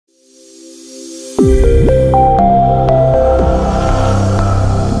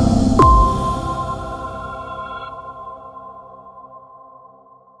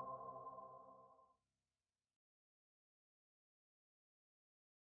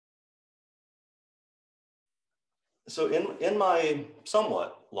So in my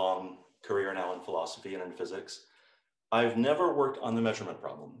somewhat long career now in philosophy and in physics, I've never worked on the measurement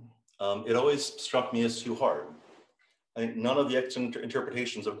problem. It always struck me as too hard. I think none of the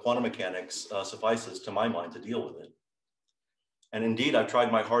interpretations of quantum mechanics suffices to my mind to deal with it. And indeed, I've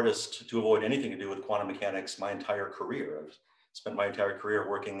tried my hardest to avoid anything to do with quantum mechanics my entire career. I've spent my entire career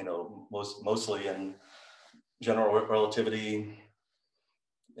working, mostly in general relativity,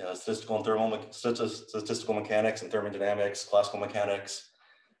 statistical mechanics and thermodynamics, classical mechanics.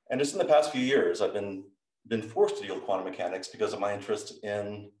 And just in the past few years, I've been forced to deal with quantum mechanics because of my interest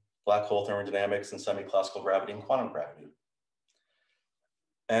in black hole thermodynamics and semi-classical gravity and quantum gravity.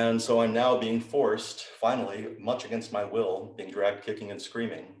 And so I'm now being forced, finally, much against my will, being dragged kicking and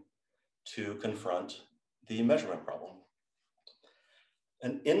screaming to confront the measurement problem.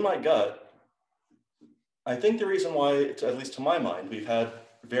 And in my gut, I think the reason why, at least to my mind, we've had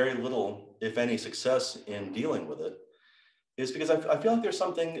very little, if any, success in dealing with it is because I feel like there's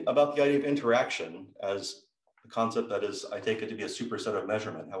something about the idea of interaction as a concept that is, I take it to be a superset of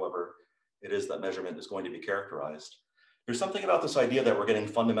measurement, however it is that measurement is going to be characterized. There's something about this idea that we're getting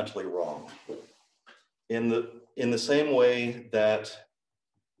fundamentally wrong. In the same way that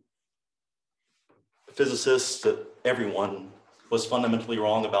physicists, that everyone was fundamentally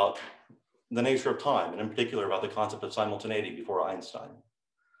wrong about the nature of time, and in particular about the concept of simultaneity before Einstein.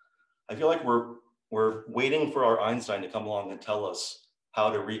 I feel like we're waiting for our Einstein to come along and tell us how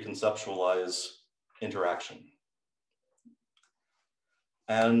to reconceptualize interaction.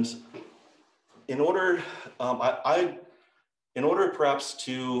 And in order perhaps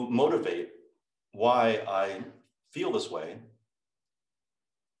to motivate why I feel this way,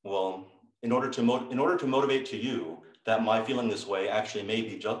 well, in order to motivate to you that my feeling this way actually may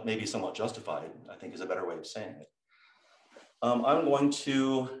be somewhat justified, I think is a better way of saying it. I'm going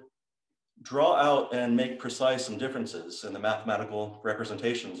to draw out and make precise some differences in the mathematical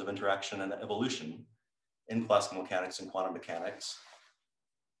representations of interaction and evolution in classical mechanics and quantum mechanics,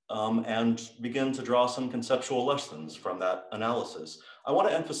 and begin to draw some conceptual lessons from that analysis. I want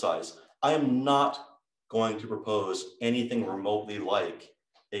to emphasize, I am not going to propose anything remotely like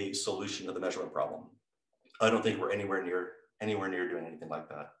a solution to the measurement problem. I don't think we're anywhere near doing anything like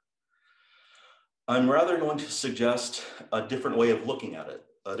that. I'm rather going to suggest a different way of looking at it,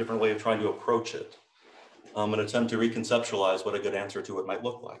 a different way of trying to approach it, an attempt to reconceptualize what a good answer to it might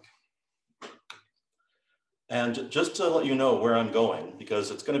look like. And just to let you know where I'm going,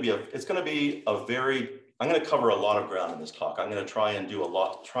 because I'm going to cover a lot of ground in this talk. I'm going to try and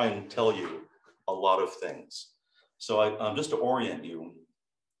tell you a lot of things. So just to orient you,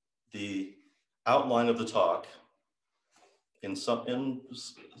 the outline of the talk in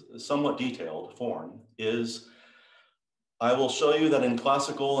somewhat detailed form is, I will show you that in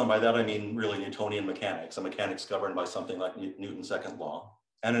classical, and by that I mean really Newtonian mechanics, a mechanics governed by something like Newton's second law,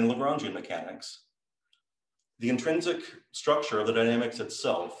 and in Lagrangian mechanics, the intrinsic structure of the dynamics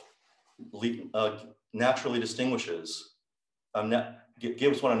itself naturally distinguishes,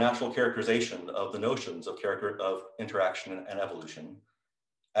 gives one a natural characterization of the notions of interaction and evolution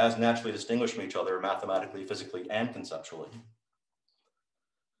as naturally distinguished from each other mathematically, physically, and conceptually.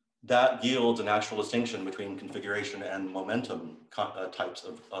 That yields a natural distinction between configuration and momentum types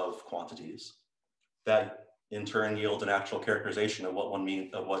of quantities. That in turn yields an actual characterization of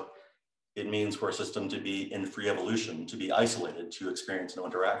what it means for a system to be in free evolution, to be isolated, to experience no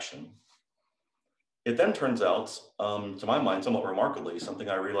interaction. It then turns out, to my mind, somewhat remarkably, something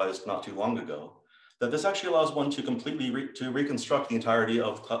I realized not too long ago, that this actually allows one to completely reconstruct the entirety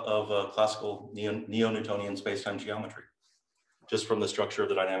of classical neo-Newtonian space-time geometry, just from the structure of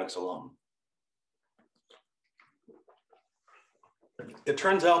the dynamics alone. It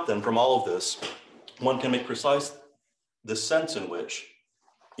turns out then, from all of this, one can make precise the sense in which,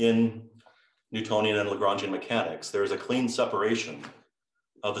 in Newtonian and Lagrangian mechanics, there is a clean separation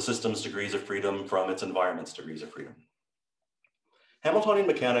of the system's degrees of freedom from its environment's degrees of freedom. Hamiltonian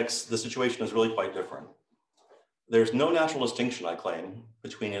mechanics, the situation is really quite different. There's no natural distinction, I claim,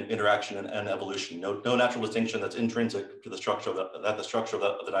 between interaction and evolution. No natural distinction that's intrinsic to the structure that the structure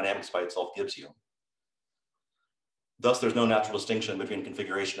of the dynamics by itself gives you. Thus, there's no natural distinction between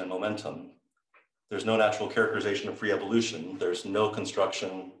configuration and momentum. There's no natural characterization of free evolution. There's no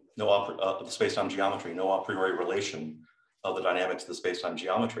construction, of the space-time geometry, no a priori relation of the dynamics of the space-time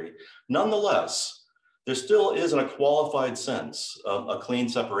geometry. Nonetheless, there still is, in a qualified sense, a clean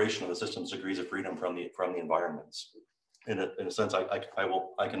separation of the system's degrees of freedom from the environments. In a sense,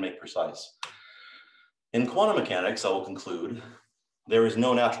 I can make precise. In quantum mechanics, I will conclude, there is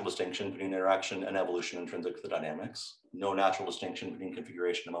no natural distinction between interaction and evolution intrinsic to the dynamics, no natural distinction between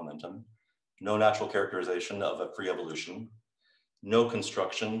configuration and momentum, no natural characterization of a free evolution, no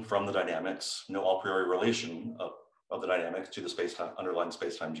construction from the dynamics, no a priori relation of the dynamics to the underlying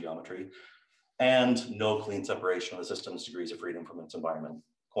space-time geometry, and no clean separation of the system's degrees of freedom from its environment.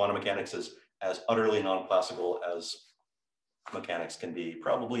 Quantum mechanics is as utterly non-classical as mechanics can be,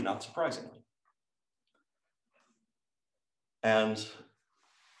 probably not surprisingly. And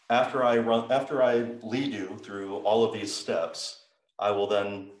after I lead you through all of these steps, I will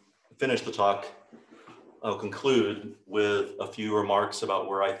then finish the talk. I'll conclude with a few remarks about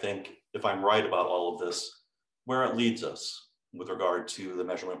where I think, if I'm right about all of this, where it leads us with regard to the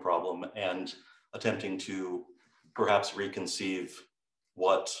measurement problem, and attempting to perhaps reconceive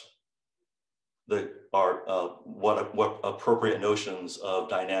what appropriate notions of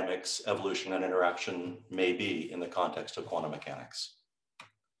dynamics, evolution, and interaction may be in the context of quantum mechanics.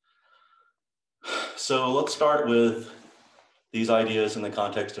 So let's start with these ideas in the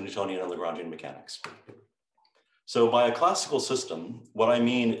context of Newtonian and Lagrangian mechanics. So by a classical system, what I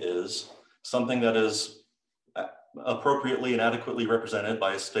mean is something that is appropriately and adequately represented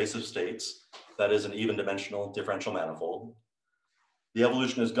by a space of states that is an even dimensional differential manifold. The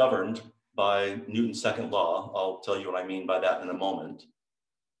evolution is governed by Newton's second law. I'll tell you what I mean by that in a moment.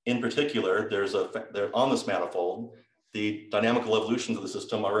 In particular, on this manifold, the dynamical evolutions of the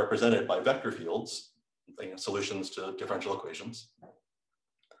system are represented by vector fields, solutions to differential equations.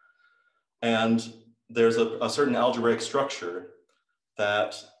 And there's a certain algebraic structure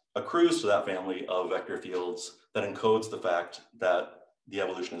that accrues to that family of vector fields that encodes the fact that the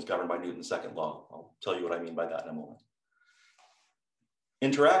evolution is governed by Newton's second law. I'll tell you what I mean by that in a moment.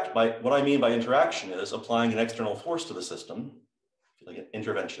 What I mean by interaction is applying an external force to the system, like an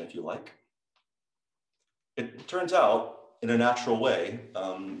intervention if you like. It turns out, in a natural way,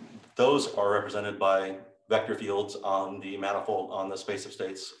 those are represented by vector fields on the manifold on the space of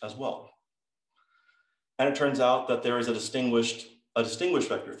states as well. And it turns out that there is a distinguished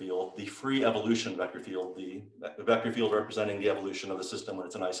vector field, the free evolution vector field, the vector field representing the evolution of the system when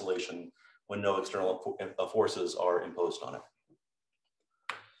it's in isolation, when no external forces are imposed on it.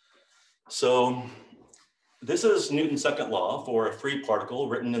 So this is Newton's second law for a free particle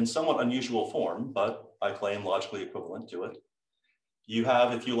written in somewhat unusual form, but I claim logically equivalent to it. You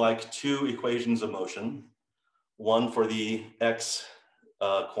have, if you like, two equations of motion, one for the x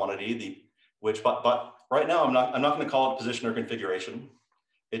quantity, but right now I'm not going to call it position or configuration.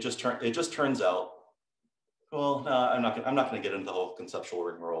 It just turns out. Well, no, I'm not going to get into the whole conceptual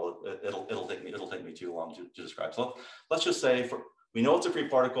rigmarole. It'll take me too long to describe. So let's just say we know it's a free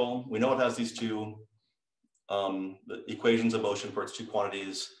particle. We know it has these two the equations of motion for its two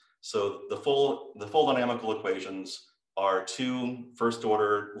quantities. So the full dynamical equations are two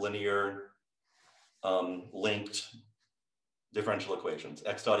first-order linear linked differential equations: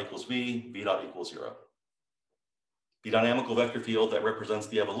 x dot equals v, v dot equals 0. The dynamical vector field that represents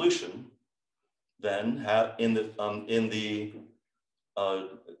the evolution then in the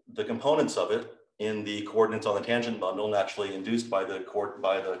components of it in the coordinates on the tangent bundle naturally induced by the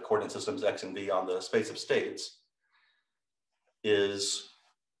coordinate systems x and v on the space of states is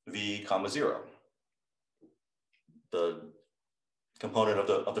v comma 0. The component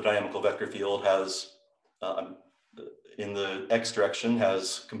of the dynamical vector field has in the x direction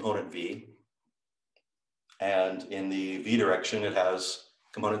has component v, and in the v direction it has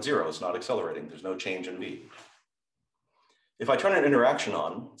component 0. It's not accelerating. There's no change in v. If I turn an interaction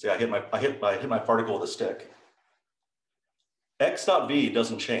on, say I hit my particle with a stick, x dot v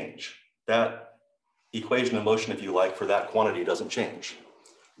doesn't change. That equation of motion, if you like, for that quantity doesn't change.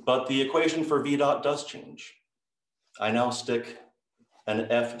 But the equation for v dot does change. I now stick an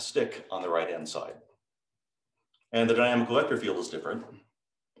f stick on the right-hand side. And the dynamical vector field is different.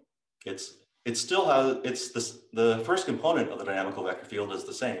 The first component of the dynamical vector field is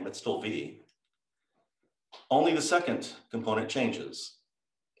the same. It's still v. Only the second component changes.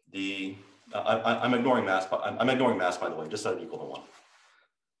 I'm ignoring mass. I'm ignoring mass, by the way, just set it equal to 1.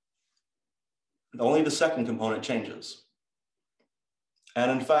 Only the second component changes.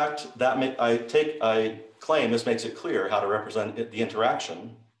 And in fact, I claim this makes it clear how to represent the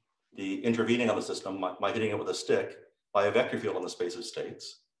interaction, the intervening on the system by hitting it with a stick by a vector field on the space of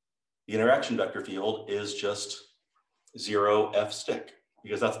states. The interaction vector field is just 0 f stick,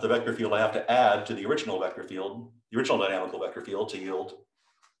 because that's the vector field I have to add to the original vector field, the original dynamical vector field, to yield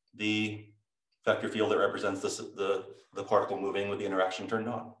the vector field that represents the particle moving with the interaction turned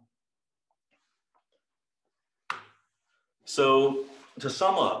on. So to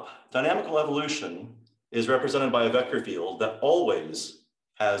sum up, dynamical evolution is represented by a vector field that always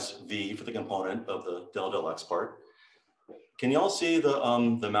has v for the component of the del del x part, Can y'all see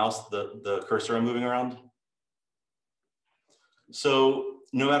the mouse, the cursor I'm moving around? So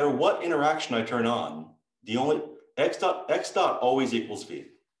no matter what interaction I turn on, the only x dot always equals v,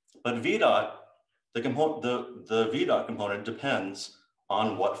 but v dot, the v dot component depends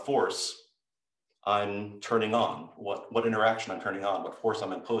on what force I'm turning on, what interaction I'm turning on, what force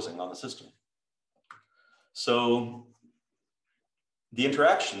I'm imposing on the system. So the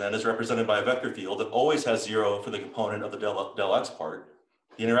interaction then is represented by a vector field that always has 0 for the component of the del x part.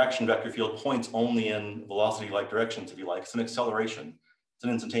 The interaction vector field points only in velocity-like directions, if you like. It's an acceleration. It's an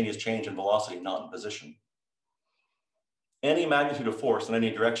instantaneous change in velocity, not in position. Any magnitude of force in any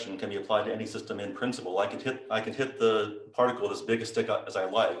direction can be applied to any system in principle. I can hit the particle with as big a stick as I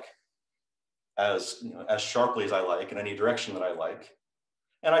like, as sharply as I like, in any direction that I like.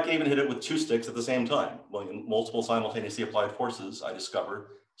 And I can even hit it with 2 sticks at the same time. Well, in multiple simultaneously applied forces, I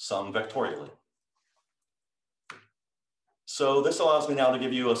discover some vectorially. So this allows me now to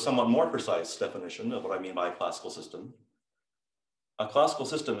give you a somewhat more precise definition of what I mean by a classical system. A classical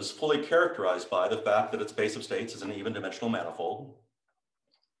system is fully characterized by the fact that its space of states is an even dimensional manifold.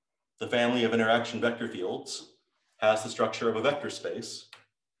 The family of interaction vector fields has the structure of a vector space.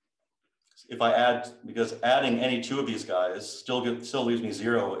 If I add, because adding any 2 of these guys still leaves me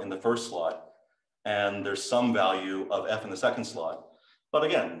 0 in the first slot, and there's some value of f in the second slot. But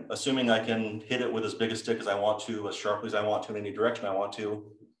again, assuming I can hit it with as big a stick as I want to, as sharply as I want to, in any direction I want to,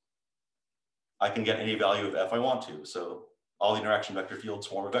 I can get any value of f I want to. So all the interaction vector fields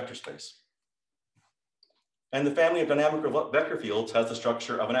form a vector space. And the family of dynamical vector fields has the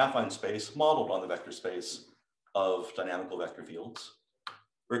structure of an affine space modeled on the vector space of dynamical vector fields.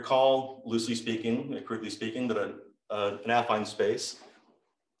 Recall, loosely speaking, crudely speaking, that an affine space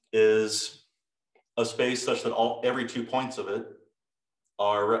is a space such that every 2 points of it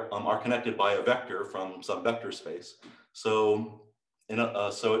are connected by a vector from some vector space. So, in an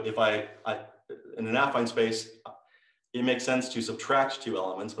affine space, it makes sense to subtract 2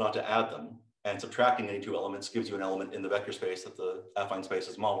 elements, but not to add them. And subtracting any 2 elements gives you an element in the vector space that the affine space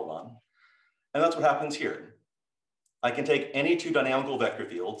is modeled on. And that's what happens here. I can take any 2 dynamical vector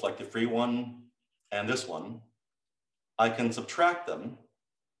fields, like the free one and this one. I can subtract them,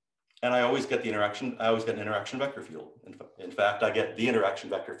 and I always get an interaction vector field. In fact, I get the interaction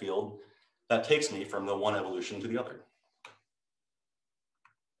vector field that takes me from the one evolution to the other.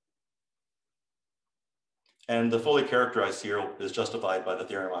 And the fully characterized here is justified by the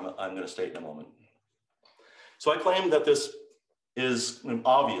theorem I'm going to state in a moment. So I claim that this is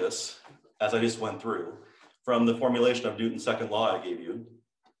obvious, as I just went through, from the formulation of Newton's second law I gave you,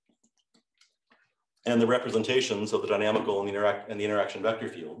 and the representations of the dynamical and the interaction vector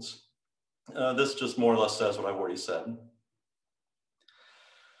fields. This just more or less says what I've already said.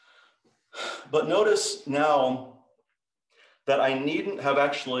 But notice now that I needn't have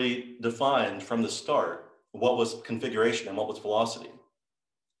actually defined from the start what was configuration and what was velocity.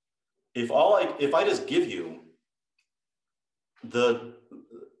 If I just give you the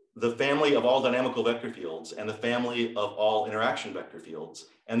family of all dynamical vector fields and the family of all interaction vector fields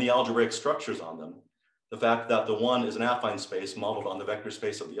and the algebraic structures on them, the fact that the one is an affine space modeled on the vector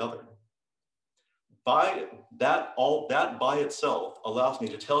space of the other, that by itself allows me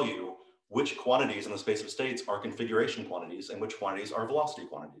to tell you which quantities in the space of states are configuration quantities and which quantities are velocity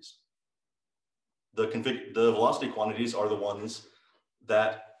quantities. The velocity quantities are the ones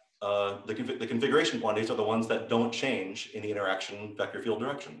that, the configuration quantities are the ones that don't change in the interaction vector field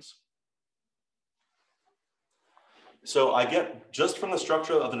directions. So I get, just from the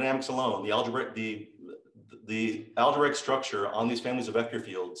structure of the dynamics alone, the algebraic structure on these families of vector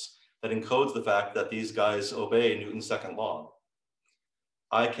fields that encodes the fact that these guys obey Newton's second law.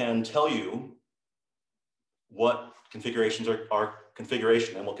 I can tell you what configurations are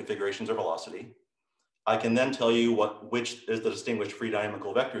configuration and what configurations are velocity. I can then tell you which is the distinguished free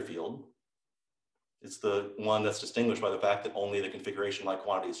dynamical vector field. It's the one that's distinguished by the fact that only the configuration-like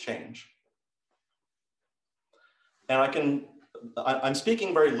quantities change. And I'm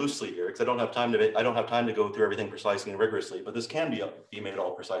speaking very loosely here because I don't have time to go through everything precisely and rigorously, but this can be made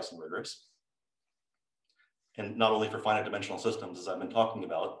all precise and rigorous. And not only for finite dimensional systems, as I've been talking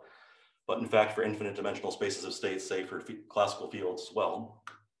about, but in fact for infinite dimensional spaces of states, say for classical fields as well.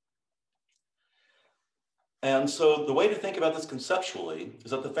 And so the way to think about this conceptually is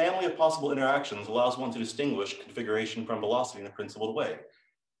that the family of possible interactions allows one to distinguish configuration from velocity in a principled way.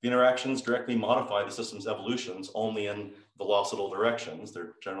 The interactions directly modify the system's evolutions only in velocital directions,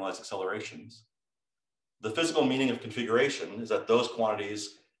 they're generalized accelerations. The physical meaning of configuration is that those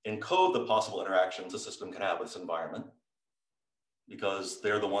quantities encode the possible interactions a system can have with its environment, because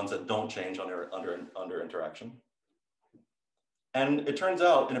they're the ones that don't change under interaction. And it turns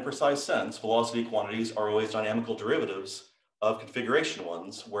out, in a precise sense, velocity quantities are always dynamical derivatives of configuration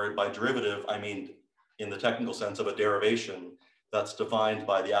ones, where by derivative, I mean in the technical sense of a derivation that's defined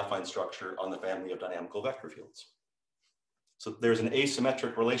by the affine structure on the family of dynamical vector fields. So there's an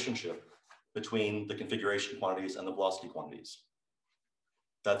asymmetric relationship between the configuration quantities and the velocity quantities.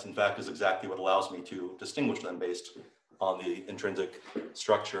 That's, in fact, is exactly what allows me to distinguish them based on the intrinsic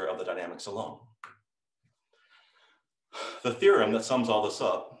structure of the dynamics alone. The theorem that sums all this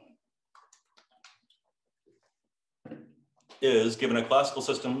up is, given a classical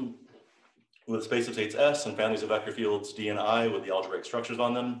system with a space of states S and families of vector fields D and I with the algebraic structures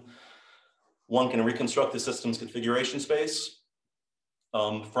on them, one can reconstruct the system's configuration space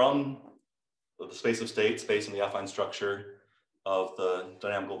from the space of states based on the affine structure of the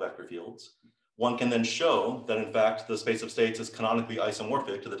dynamical vector fields. One can then show that, in fact, the space of states is canonically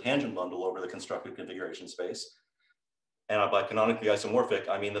isomorphic to the tangent bundle over the constructed configuration space. And by canonically isomorphic,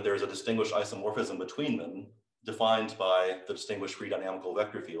 I mean that there is a distinguished isomorphism between them, defined by the distinguished free dynamical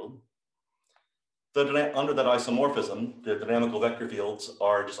vector field. Under that isomorphism, the dynamical vector fields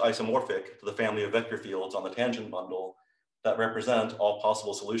are just isomorphic to the family of vector fields on the tangent bundle that represent all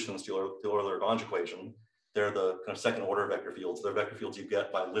possible solutions to the Euler-Lagrange equation. They're the kind of second order vector fields. They're vector fields you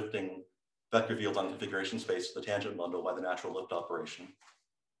get by lifting vector fields on configuration space to the tangent bundle by the natural lift operation.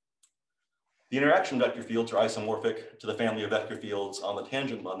 The interaction vector fields are isomorphic to the family of vector fields on the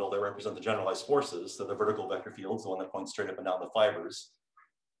tangent bundle that represent the generalized forces. So the vertical vector fields, the one that points straight up and down the fibers,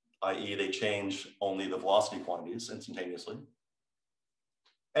 i.e. they change only the velocity quantities instantaneously.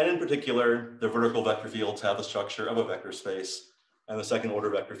 And in particular, the vertical vector fields have the structure of a vector space, and the second order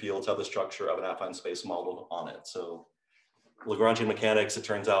vector fields have the structure of an affine space modeled on it. So Lagrangian mechanics, it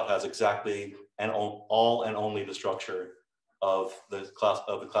turns out, has exactly and all and only the structure of the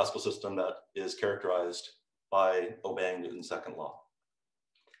classical system that is characterized by obeying Newton's second law.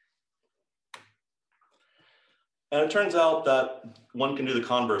 And it turns out that one can do the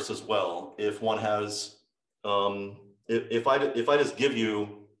converse as well. If one has, if I just give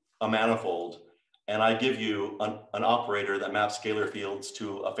you a manifold and I give you an operator that maps scalar fields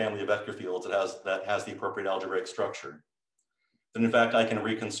to a family of vector fields that has the appropriate algebraic structure, then in fact I can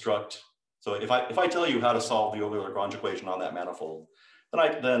reconstruct. So if I tell you how to solve the Euler-Lagrange equation on that manifold,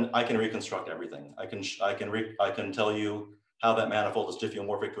 then I can reconstruct everything. I can tell you how that manifold is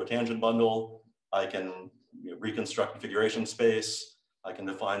diffeomorphic to a tangent bundle. I can reconstruct configuration space. I can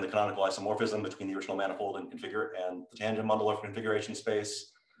define the canonical isomorphism between the original manifold and the tangent bundle of configuration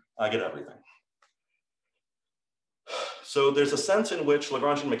space. I get everything. So there's a sense in which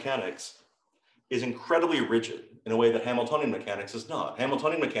Lagrangian mechanics is incredibly rigid in a way that Hamiltonian mechanics is not.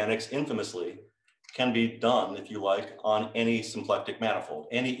 Hamiltonian mechanics infamously can be done, if you like, on any symplectic manifold.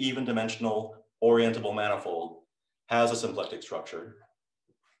 Any even dimensional orientable manifold has a symplectic structure.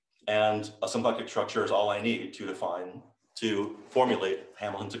 And a symplectic structure is all I need to formulate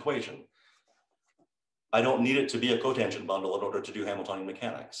Hamilton's equation. I don't need it to be a cotangent bundle in order to do Hamiltonian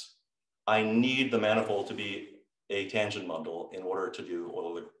mechanics. I need the manifold to be a tangent bundle in order to do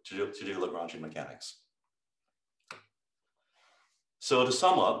Lagrangian mechanics. So to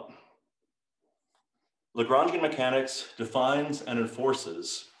sum up, Lagrangian mechanics defines and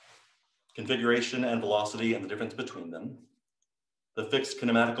enforces configuration and velocity and the difference between them, the fixed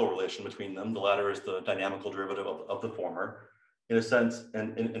kinematical relation between them. The latter is the dynamical derivative of the former. In a sense,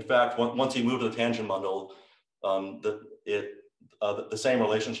 and in fact, once you move to the tangent bundle, the same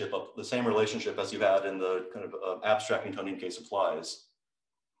relationship as you had in the kind of abstract Newtonian case applies.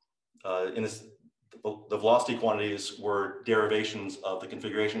 The velocity quantities were derivations of the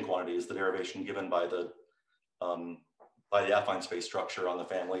configuration quantities, the derivation given by the affine space structure on the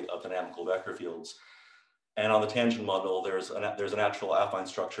family of dynamical vector fields. And on the tangent bundle, there's a natural affine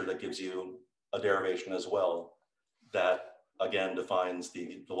structure that gives you a derivation as well that again defines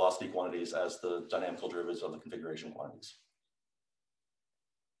the velocity quantities as the dynamical derivatives of the configuration quantities.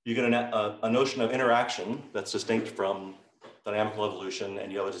 You get a notion of interaction that's distinct from dynamical evolution,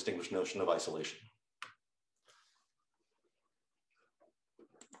 and you have a distinguished notion of isolation.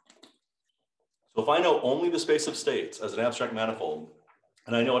 So if I know only the space of states as an abstract manifold,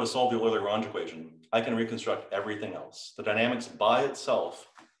 and I know how to solve the Euler-Lagrange equation, I can reconstruct everything else. The dynamics by itself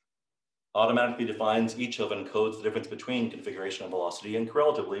automatically defines each of and encodes the difference between configuration and velocity, and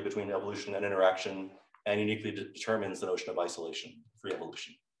correlatively between evolution and interaction, and uniquely determines the notion of isolation, free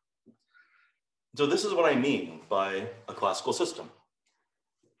evolution. So this is what I mean by a classical system.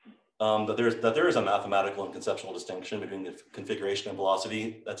 That there is a mathematical and conceptual distinction between the configuration and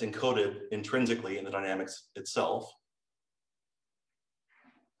velocity that's encoded intrinsically in the dynamics itself.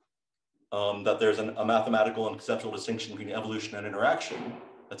 that there's a mathematical and conceptual distinction between evolution and interaction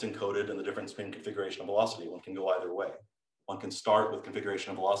that's encoded in the difference between configuration and velocity. One can go either way. One can start with configuration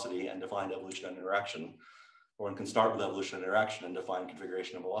and velocity and define evolution and interaction, or one can start with evolution and interaction and define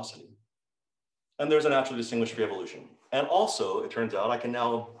configuration and velocity. And there's a naturally distinguished free evolution. And also, it turns out, I can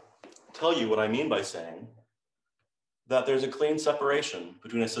now tell you what I mean by saying that there's a clean separation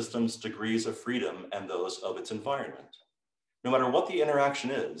between a system's degrees of freedom and those of its environment. No matter what the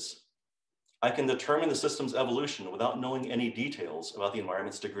interaction is, I can determine the system's evolution without knowing any details about the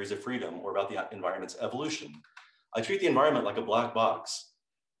environment's degrees of freedom or about the environment's evolution. I treat the environment like a black box,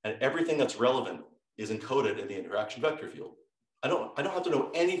 and everything that's relevant is encoded in the interaction vector field. I don't have to know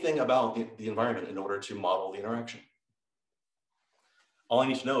anything about the environment in order to model the interaction. All I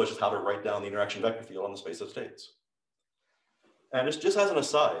need to know is just how to write down the interaction vector field on the space of states. And just as an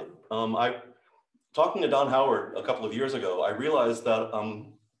aside, talking to Don Howard a couple of years ago, I realized that,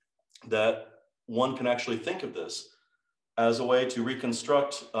 that one can actually think of this as a way to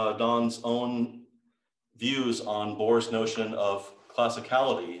reconstruct Don's own views on Bohr's notion of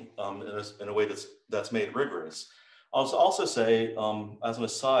classicality in a way that's made rigorous. I'll also say, as an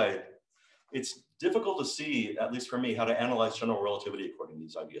aside, it's difficult to see, at least for me, how to analyze general relativity according to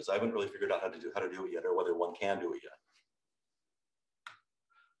these ideas. I haven't really figured out how to do it yet, or whether one can do it yet.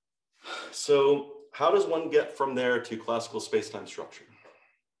 So how does one get from there to classical space-time structure?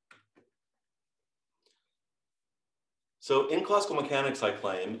 So in classical mechanics, I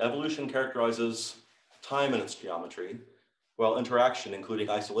claim, evolution characterizes time in its geometry, while interaction, including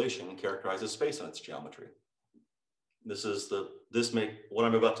isolation, characterizes space in its geometry. The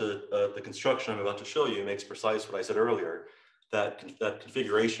construction I'm about to show you makes precise what I said earlier, that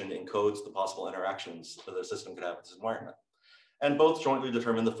configuration encodes the possible interactions that the system could have with its environment. And both jointly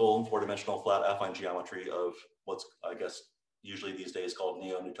determine the full four-dimensional flat affine geometry of what's, I guess, usually these days called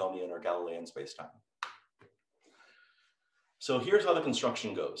neo-Newtonian or Galilean spacetime. So here's how the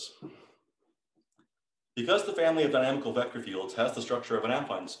construction goes. Because the family of dynamical vector fields has the structure of an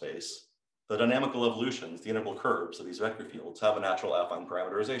affine space, the dynamical evolutions, the integral curves of these vector fields, have a natural affine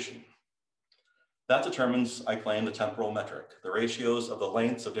parameterization. That determines, I claim, the temporal metric. The ratios of the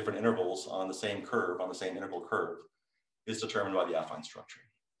lengths of different intervals on the same curve, on the same integral curve, is determined by the affine structure.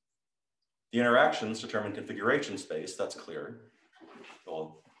 The interactions determine configuration space, that's clear.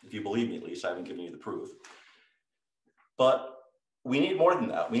 Well, if you believe me at least, I haven't given you the proof. But we need more than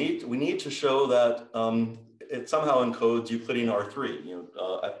that. We need to show that it somehow encodes Euclidean R3,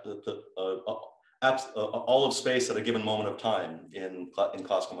 all of space at a given moment of time in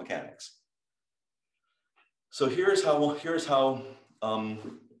classical mechanics. So here's how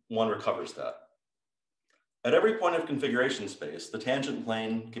one recovers that. At every point of configuration space, the tangent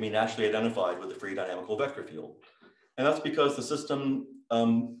plane can be naturally identified with the free dynamical vector field. And that's because the system,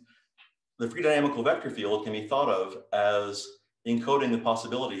 the free dynamical vector field can be thought of as encoding the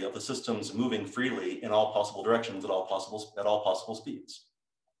possibility of the systems moving freely in all possible directions at all possible speeds.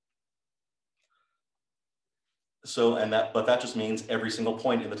 So, but that just means every single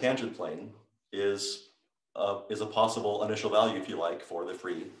point in the tangent plane is a possible initial value, if you like, for the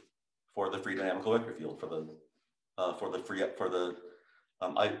free dynamical vector field, for the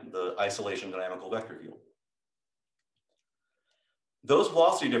isolation dynamical vector field. Those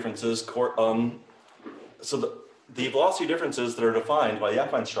velocity differences, the velocity differences that are defined by the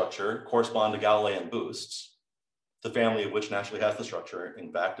affine structure correspond to Galilean boosts, the family of which naturally has the structure,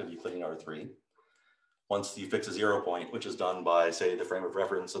 in fact, of Euclidean R3. Once you fix a 0 point, which is done by, say, the frame of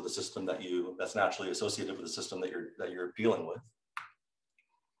reference of the system that's naturally associated with the system that you're dealing with.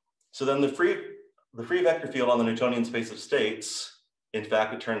 So then the free vector field on the Newtonian space of states, in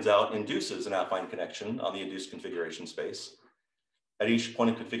fact, it turns out, induces an affine connection on the induced configuration space. At each point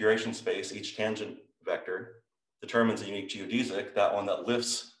of configuration space, each tangent vector determines a unique geodesic, that one that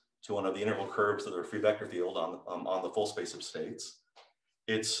lifts to one of the integral curves of the free vector field on the full space of states.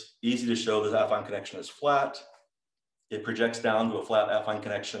 It's easy to show that the affine connection is flat. It projects down to a flat affine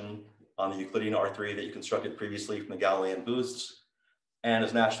connection on the Euclidean R3 that you constructed previously from the Galilean boosts, and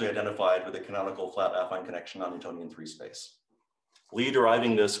is naturally identified with a canonical flat affine connection on Newtonian 3 space. Lee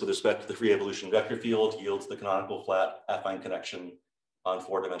deriving this with respect to the free evolution vector field yields the canonical flat affine connection on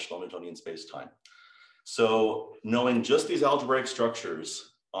four-dimensional Newtonian space-time. So knowing just these algebraic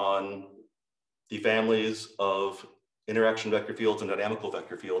structures on the families of interaction vector fields and dynamical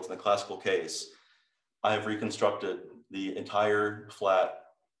vector fields in the classical case, I have reconstructed the entire flat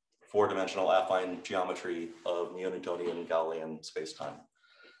four-dimensional affine geometry of neo-Newtonian and Galilean space-time.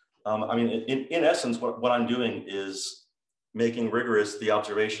 I mean, in essence, what I'm doing is making rigorous the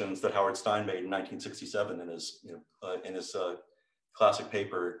observations that Howard Stein made in 1967 in his classic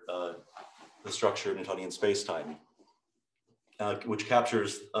paper, The Structure of Newtonian Spacetime, which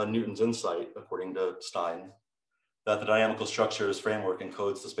captures Newton's insight, according to Stein, that the dynamical structures framework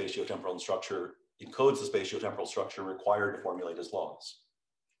encodes the spatiotemporal structure required to formulate his laws.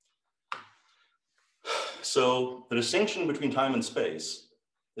 So the distinction between time and space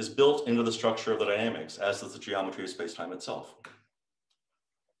is built into the structure of the dynamics, as is the geometry of spacetime itself.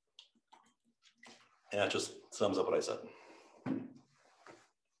 And that just sums up what I said.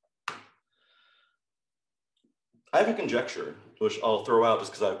 I have a conjecture, which I'll throw out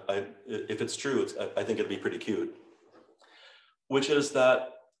just because if it's true, I think it'd be pretty cute, which is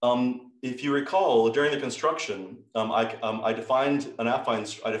that if you recall, during the construction, I defined an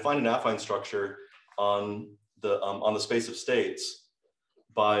affine structure on the space of states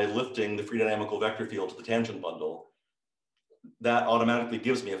by lifting the free dynamical vector field to the tangent bundle. That automatically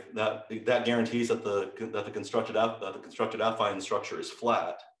gives me that guarantees that the constructed affine structure is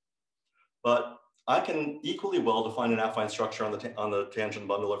flat. But I can equally well define an affine structure on the tangent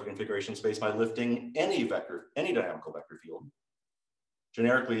bundle of a configuration space by lifting any dynamical vector field.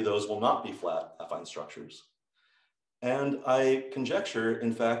 Generically, those will not be flat affine structures. And I conjecture,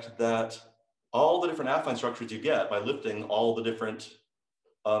 in fact, that all the different affine structures you get by lifting all the different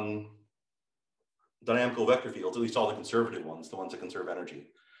dynamical vector fields, at least all the conservative ones, the ones that conserve energy,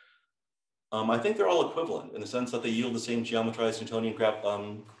 I think they're all equivalent in the sense that they yield the same geometrized Newtonian gravity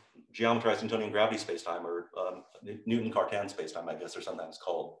spacetime, or Newton-Cartan spacetime, I guess they're sometimes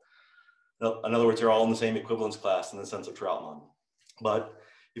called. In other words, they're all in the same equivalence class in the sense of Trautmann. But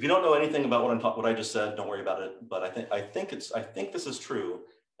if you don't know anything about what I just said, don't worry about it. But I think this is true,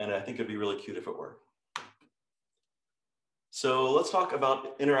 and I think it'd be really cute if it were. So let's talk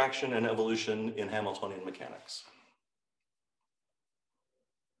about interaction and evolution in Hamiltonian mechanics.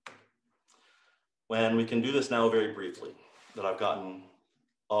 And we can do this now very briefly, that I've gotten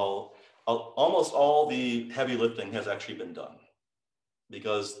almost all the heavy lifting has actually been done,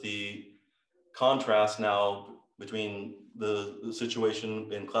 because the contrast now between the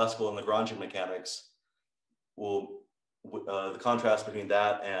situation in classical and Lagrangian mechanics the contrast between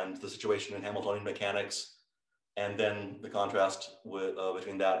that and the situation in Hamiltonian mechanics, and then the contrast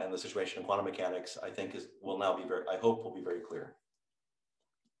between that and the situation in quantum mechanics, I think I hope will be very clear.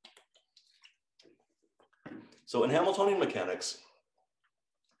 So in Hamiltonian mechanics,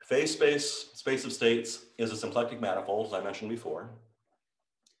 phase space of states is a symplectic manifold, as I mentioned before.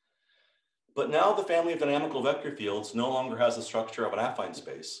 But now the family of dynamical vector fields no longer has the structure of an affine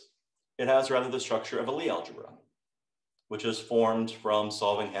space. It has rather the structure of a Lie algebra, which is formed from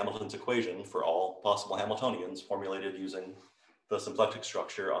solving Hamilton's equation for all possible Hamiltonians formulated using the symplectic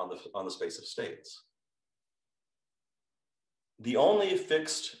structure on the space of states. The only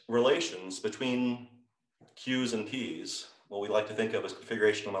fixed relations between Q's and P's, what we like to think of as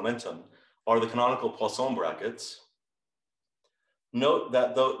configurational momentum, are the canonical Poisson brackets. Note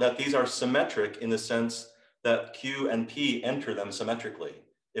that these are symmetric in the sense that Q and P enter them symmetrically.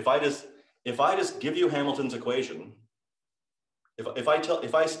 If I just give you Hamilton's equation, if I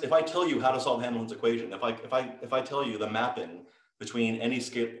tell you how to solve Hamilton's equation, if I tell you the mapping between any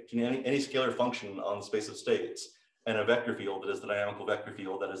scalar function on the space of states and a vector field that is the dynamical vector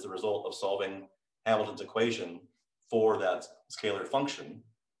field that is the result of solving Hamilton's equation for that scalar function,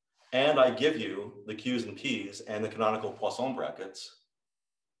 and I give you the Q's and P's and the canonical Poisson brackets,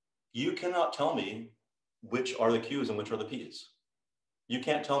 you cannot tell me which are the Q's and which are the P's. You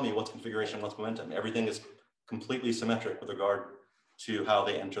can't tell me what's configuration and what's momentum. Everything is completely symmetric with regard to how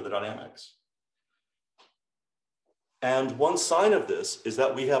they enter the dynamics. And one sign of this is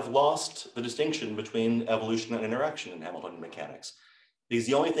that we have lost the distinction between evolution and interaction in Hamiltonian mechanics, because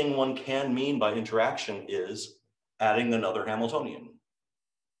the only thing one can mean by interaction is adding another Hamiltonian.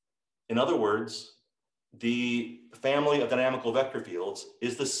 In other words, the family of dynamical vector fields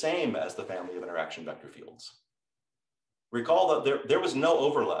is the same as the family of interaction vector fields. Recall that there was no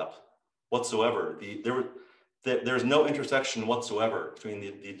overlap whatsoever. There's no intersection whatsoever between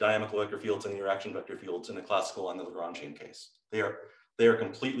the dynamical vector fields and the interaction vector fields in the classical and the Lagrangian case. They are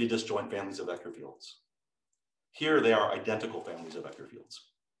completely disjoint families of vector fields. Here they are identical families of vector fields.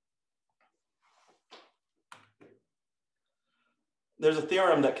 There's a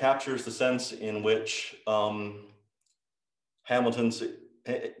theorem that captures the sense in which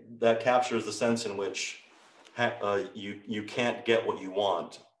you can't get what you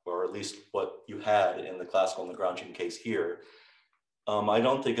want, or at least what you had in the classical and Lagrangian case here. I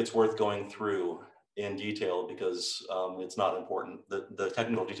don't think it's worth going through in detail because it's not important. The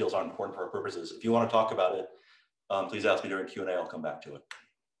technical details aren't important for our purposes. If you want to talk about it, please ask me during Q&A, I'll come back to it.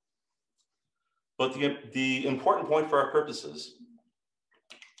 But the important point for our purposes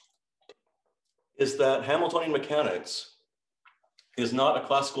is that Hamiltonian mechanics is not a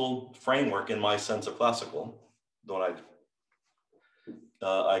classical framework in my sense of classical, the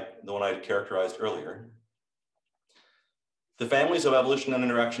one I characterized earlier. The families of evolution and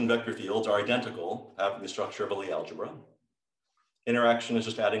interaction vector fields are identical, having the structure of a Lie algebra. Interaction is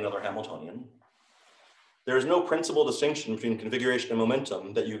just adding another Hamiltonian. There is no principal distinction between configuration and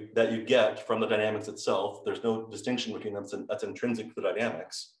momentum that you get from the dynamics itself. There's no distinction between them that's intrinsic to the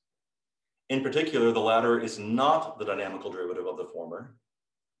dynamics. In particular, the latter is not the dynamical derivative of the former,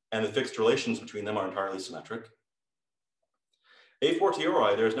 and the fixed relations between them are entirely symmetric. A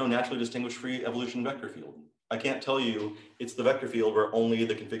fortiori, there is no naturally distinguished free evolution vector field. I can't tell you it's the vector field where only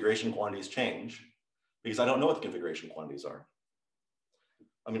the configuration quantities change, because I don't know what the configuration quantities are.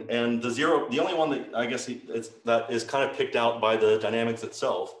 I mean, and the only one that I guess that is kind of picked out by the dynamics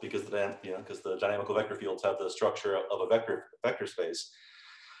itself, because the dynamical vector fields have the structure of a vector space,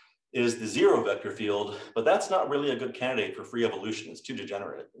 is the zero vector field, but that's not really a good candidate for free evolution. It's too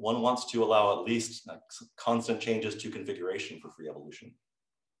degenerate. One wants to allow at least constant changes to configuration for free evolution.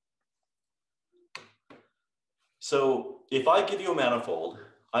 So if I give you a manifold,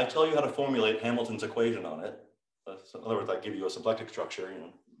 I tell you how to formulate Hamilton's equation on it. So in other words, I give you a symplectic structure,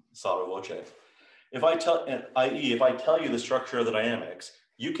 sotto voce. i.e., if I tell you the structure of the dynamics,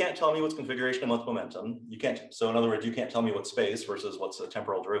 you can't tell me what's configuration and what's momentum. You can't. So in other words, you can't tell me what's space versus what's a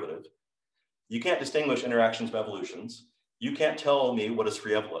temporal derivative. You can't distinguish interactions from evolutions. You can't tell me what's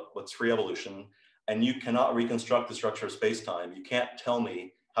free evolution, and you cannot reconstruct the structure of space-time. You can't tell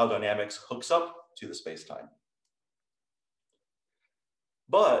me how dynamics hooks up to the space-time.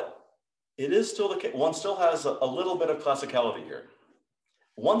 But it is still the case. One still has a little bit of classicality here.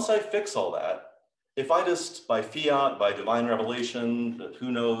 Once I fix all that, if I just, by fiat, by divine revelation,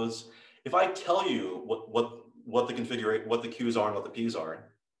 who knows, if I tell you what the Q's are and what the P's are,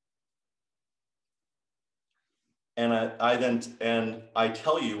 and I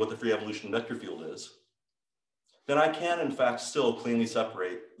tell you what the free evolution vector field is, then I can in fact still cleanly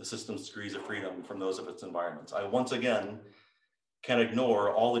separate the system's degrees of freedom from those of its environments. I once again can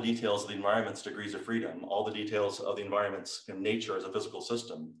ignore all the details of the environment's degrees of freedom, all the details of the environment's nature as a physical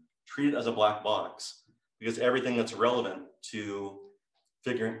system, treat it as a black box, because everything that's relevant to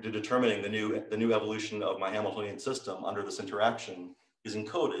determining the new evolution of my Hamiltonian system under this interaction is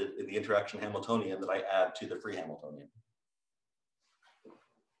encoded in the interaction Hamiltonian that I add to the free Hamiltonian.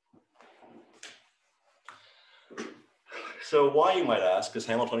 So why, you might ask, does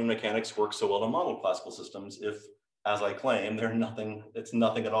Hamiltonian mechanics work so well to model classical systems if, as I claim, it's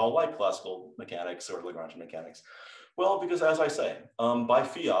nothing at all like classical mechanics or Lagrangian mechanics? Well, because as I say, by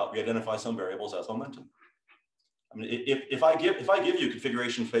fiat, we identify some variables as momentum. I mean, if I give you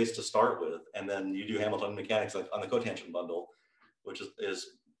configuration space to start with, and then you do Hamiltonian mechanics like on the cotangent bundle, which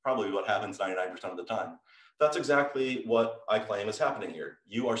is probably what happens 99% of the time, that's exactly what I claim is happening here.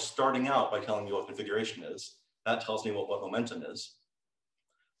 You are starting out by telling me what configuration is. That tells me what momentum is.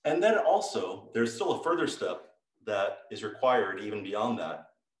 And then also, there's still a further step that is required even beyond that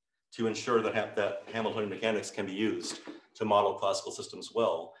to ensure that Hamiltonian mechanics can be used to model classical systems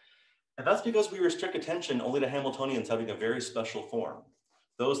well. And that's because we restrict attention only to Hamiltonians having a very special form,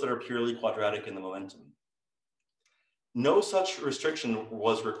 those that are purely quadratic in the momentum. No such restriction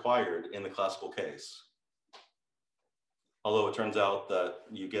was required in the classical case. Although it turns out that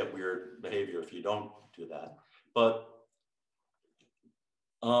you get weird behavior if you don't do that. But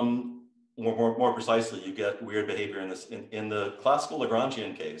more precisely, you get weird behavior in the classical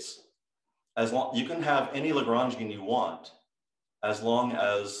Lagrangian case. You can have any Lagrangian you want, as long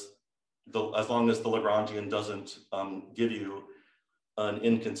as the Lagrangian doesn't give you an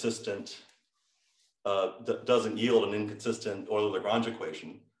inconsistent, doesn't yield an inconsistent Euler-Lagrange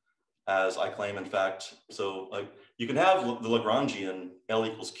equation, as I claim, in fact. So you can have the Lagrangian L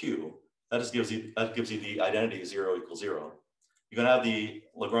equals Q. That just gives you the identity 0 equals 0. You can have the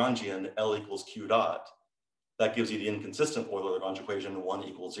Lagrangian L equals Q dot. That gives you the inconsistent Euler-Lagrange equation 1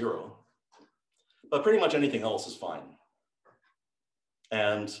 equals 0. But pretty much anything else is fine.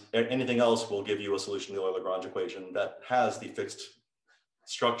 And anything else will give you a solution to the Euler-Lagrange equation that has the fixed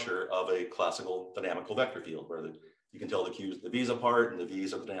structure of a classical dynamical vector field, where you can tell the Q's and the V's apart, and the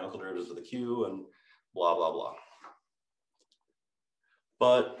V's are the dynamical derivatives of the Q, and blah, blah, blah.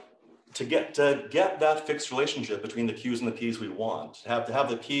 But to get that fixed relationship between the Q's and the P's we want, to have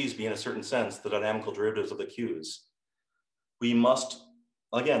the P's be in a certain sense the dynamical derivatives of the Q's, we must,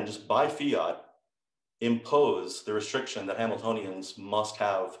 again, just by fiat, impose the restriction that Hamiltonians must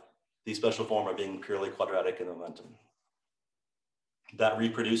have the special form of being purely quadratic in momentum. That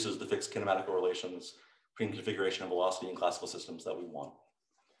reproduces the fixed kinematical relations between configuration and velocity in classical systems that we want.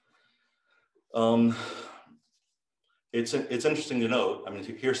 It's interesting to note. I mean,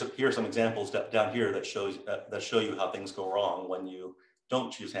 here are some examples down here that show you how things go wrong when you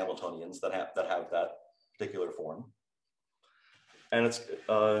don't choose Hamiltonians that have that particular form. And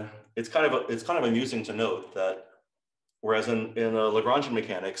it's kind of amusing to note that whereas in Lagrangian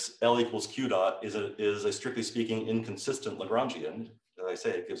mechanics, L equals Q dot is a strictly speaking inconsistent Lagrangian. As I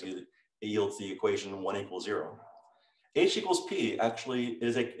say, it yields the equation 1 equals 0. H equals P actually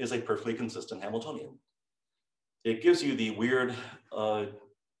is a perfectly consistent Hamiltonian. It gives you the weird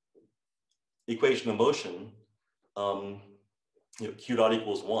equation of motion, Q dot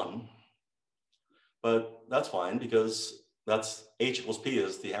equals 1, but that's fine because that's H equals P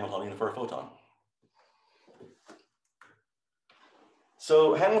is the Hamiltonian for a photon.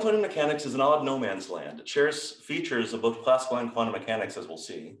 So Hamiltonian mechanics is an odd no man's land. It shares features of both classical and quantum mechanics, as we'll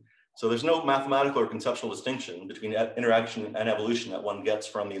see. So there's no mathematical or conceptual distinction between interaction and evolution that one gets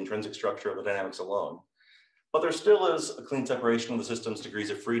from the intrinsic structure of the dynamics alone. But there still is a clean separation of the system's degrees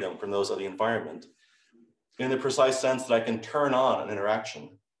of freedom from those of the environment, in the precise sense that I can turn on an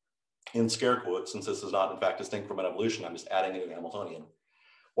interaction, in scare quotes, since this is not in fact distinct from an evolution, I'm just adding a new Hamiltonian,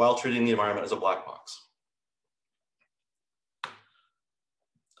 while treating the environment as a black box.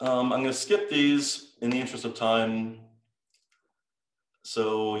 I'm going to skip these in the interest of time,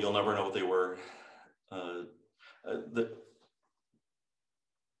 so you'll never know what they were.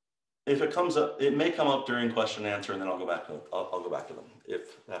 If it comes up, it may come up during question and answer, and then I'll go back to them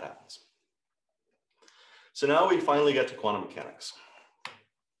if that happens. So now we finally get to quantum mechanics.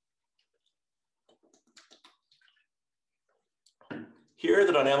 Here,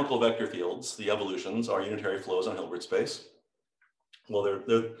 the dynamical vector fields, the evolutions, are unitary flows on Hilbert space. Well,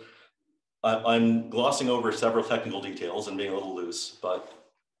 I'm glossing over several technical details and being a little loose, but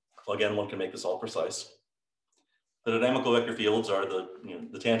again, one can make this all precise. The dynamical vector fields are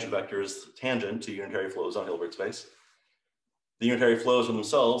the tangent vectors tangent to unitary flows on Hilbert space. The unitary flows are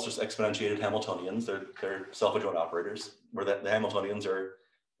themselves just exponentiated Hamiltonians. They're self-adjoint operators, where the Hamiltonians are,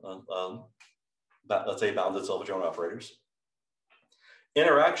 let's say, bounded self-adjoint operators.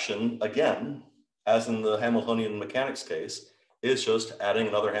 Interaction, again, as in the Hamiltonian mechanics case, is just adding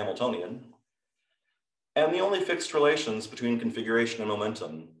another Hamiltonian. And the only fixed relations between configuration and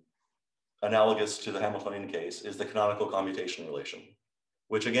momentum, analogous to the Hamiltonian case, is the canonical commutation relation,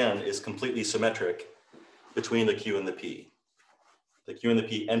 which again is completely symmetric between the Q and the P. The Q and the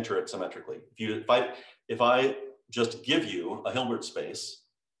P enter it symmetrically. If I just give you a Hilbert space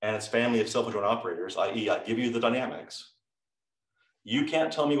and its family of self-adjoint operators, i.e. I give you the dynamics, you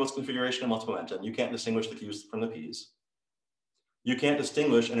can't tell me what's configuration and what's momentum. You can't distinguish the Q's from the P's. You can't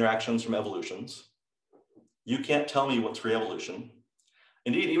distinguish interactions from evolutions. You can't tell me what's free evolution.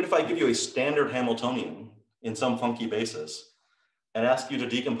 Indeed, even if I give you a standard Hamiltonian in some funky basis and ask you to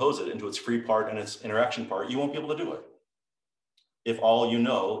decompose it into its free part and its interaction part, you won't be able to do it if all you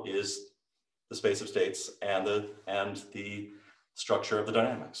know is the space of states and the structure of the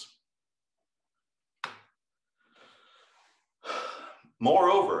dynamics.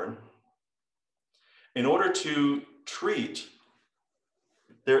 Moreover, in order to treat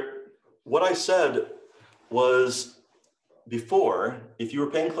what I said was before, if you were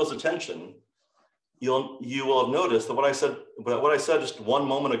paying close attention, you will have noticed that what I said just one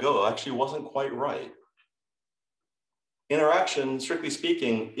moment ago actually wasn't quite right. Interaction, strictly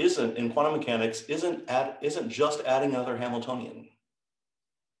speaking, in quantum mechanics isn't just adding another Hamiltonian.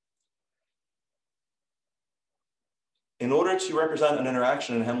 In order to represent an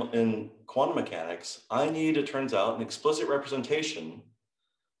interaction in quantum mechanics, I need, it turns out, an explicit representation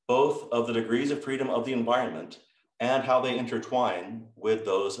both of the degrees of freedom of the environment and how they intertwine with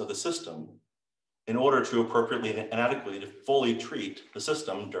those of the system in order to appropriately and adequately to fully treat the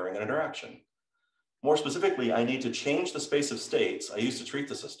system during an interaction. More specifically, I need to change the space of states I used to treat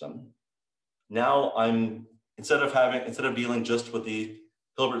the system. Now instead of dealing just with the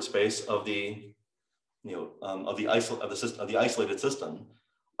Hilbert space of the isolated system,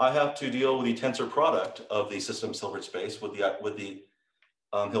 I have to deal with the tensor product of the system's Hilbert space with the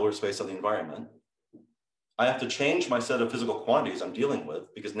Hilbert space of the environment. I have to change my set of physical quantities I'm dealing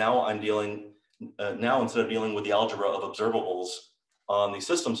with, because now instead of dealing with the algebra of observables on the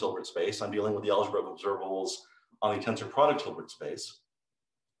system's Hilbert space, I'm dealing with the algebra of observables on the tensor product Hilbert space.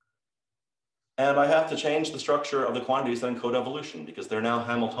 And I have to change the structure of the quantities that encode evolution, because they're now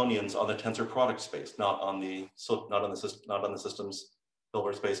Hamiltonians on the tensor product space, not on the system's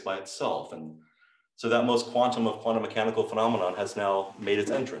Hilbert space by itself. And so that most quantum of quantum mechanical phenomenon has now made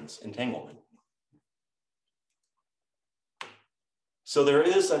its entrance, entanglement. So there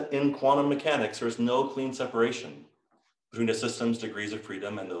is, in quantum mechanics, there is no clean separation between a system's degrees of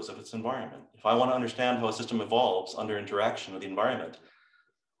freedom and those of its environment. If I want to understand how a system evolves under interaction with the environment,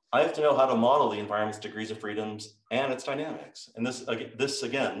 I have to know how to model the environment's degrees of freedoms and its dynamics. And this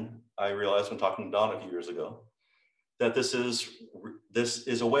again, I realized when talking to Don a few years ago, that this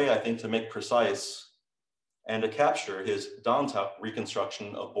is a way, I think, to make precise and to capture Don's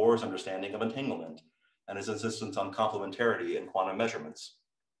reconstruction of Bohr's understanding of entanglement and his insistence on complementarity in quantum measurements.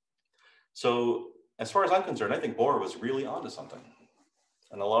 So as far as I'm concerned, I think Bohr was really onto something.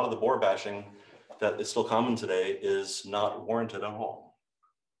 And a lot of the Bohr bashing that is still common today is not warranted at all.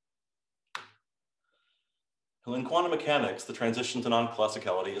 Well, in quantum mechanics, the transition to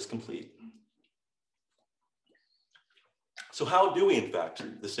non-classicality is complete. So how do we, in fact,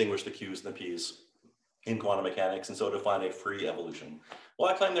 distinguish the Q's and the P's in quantum mechanics and so define a free evolution? Well,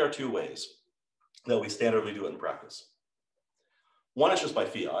 I claim there are two ways that we standardly do it in practice. One is just by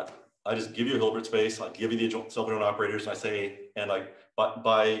fiat. I just give you a Hilbert space, I give you the self-adjoint operators, and I say, and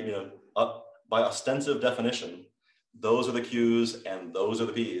by ostensive definition, those are the Q's and those are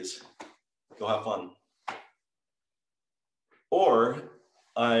the P's. Go have fun. Or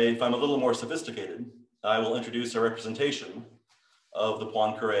if I'm a little more sophisticated, I will introduce a representation of the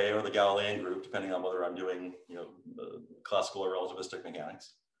Poincare or the Galilean group, depending on whether I'm doing classical or relativistic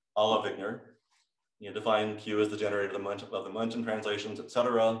mechanics, a la Wigner. Define Q as the generator of the momentum translations,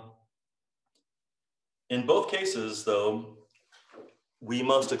 etc. In both cases, though, we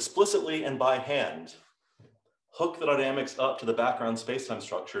must explicitly and by hand hook the dynamics up to the background spacetime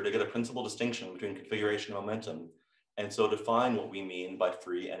structure to get a principal distinction between configuration and momentum, and so define what we mean by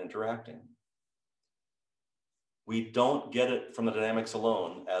free and interacting. We don't get it from the dynamics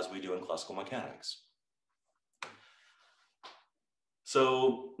alone as we do in classical mechanics.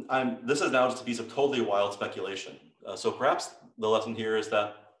 So this is now just a piece of totally wild speculation. So perhaps the lesson here is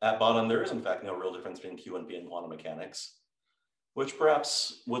that at bottom, there is in fact no real difference between Q and P in quantum mechanics, which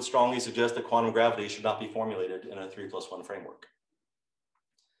perhaps would strongly suggest that quantum gravity should not be formulated in a 3+1 framework.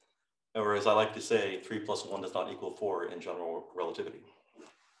 Or as I like to say, 3+1 does not equal 4 in general relativity.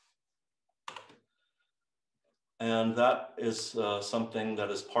 And that is something that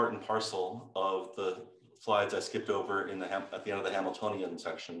is part and parcel of the slides I skipped over at the end of the Hamiltonian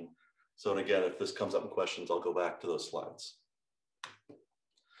section. So, and again, if this comes up in questions, I'll go back to those slides.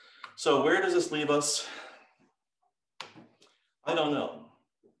 So where does this leave us? I don't know.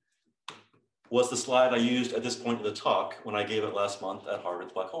 Was the slide I used at this point in the talk when I gave it last month at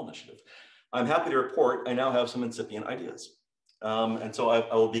Harvard's Black Hole Initiative. I'm happy to report I now have some incipient ideas. And so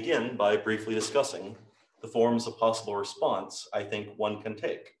I will begin by briefly discussing the forms of possible response I think one can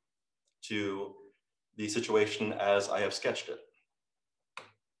take to the situation as I have sketched it.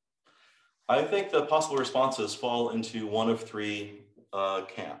 I think the possible responses fall into one of three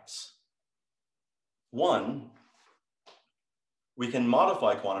camps. One, we can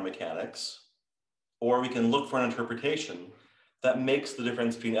modify quantum mechanics, or we can look for an interpretation that makes the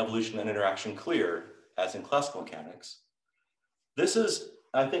difference between evolution and interaction clear, as in classical mechanics. This is,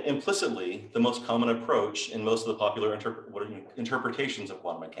 I think, implicitly the most common approach in most of the popular interpretations of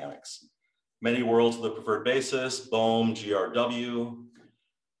quantum mechanics. Many worlds with the preferred basis, Bohm, GRW.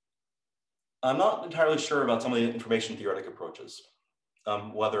 I'm not entirely sure about some of the information theoretic approaches,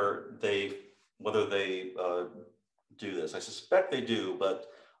 whether they do this. I suspect they do, but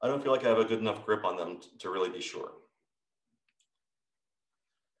I don't feel like I have a good enough grip on them to really be sure.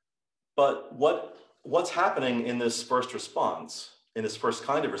 But what's happening in this first response, in this first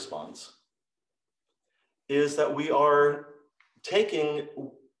kind of response, is that we are taking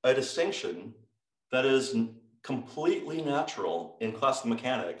a distinction that is completely natural in classical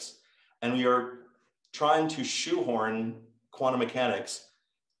mechanics, and we are trying to shoehorn quantum mechanics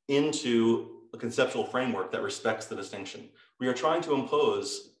into a conceptual framework that respects the distinction. We are trying to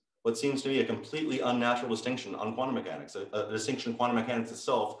impose what seems to me a completely unnatural distinction on quantum mechanics, a distinction quantum mechanics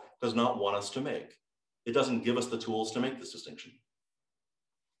itself does not want us to make. It doesn't give us the tools to make this distinction.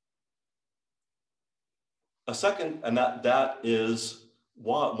 A second, and that is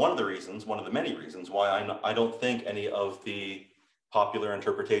one of the reasons, one of the many reasons why I don't think any of the popular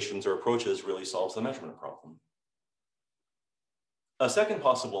interpretations or approaches really solves the measurement problem. A second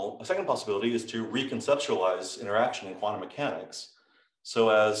possibility is to reconceptualize interaction in quantum mechanics so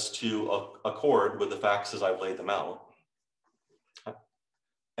as to accord with the facts as I've laid them out.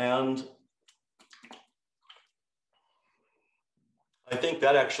 And I think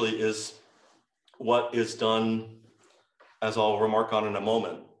that actually is what is done, as I'll remark on in a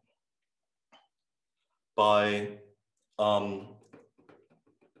moment, by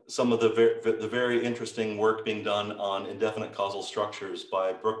some of the very interesting work being done on indefinite causal structures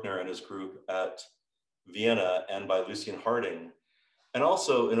by Bruckner and his group at Vienna and by Lucien Harding, and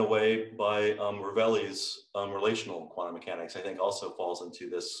also in a way by Ravelli's relational quantum mechanics, I think also falls into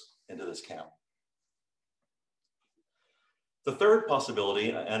this camp. The third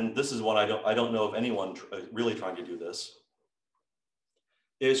possibility, and this is one I don't know of anyone really trying to do this,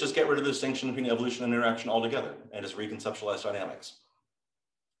 is just get rid of the distinction between evolution and interaction altogether and just reconceptualize dynamics.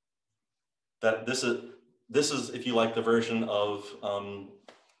 That this is, if you like, the version of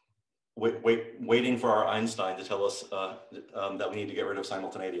waiting for our Einstein to tell us that we need to get rid of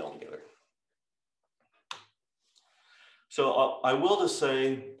simultaneity altogether. So I will just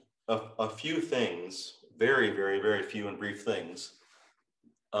say a few things, very, very, very few and brief things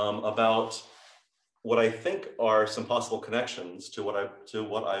about what I think are some possible connections to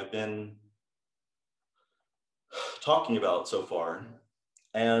what I've been talking about so far,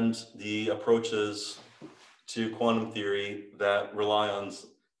 and the approaches to quantum theory that rely on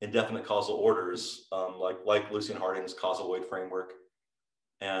indefinite causal orders, like Lucien Harding's causal weight framework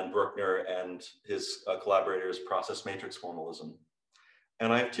and Bruckner and his collaborators' process matrix formalism.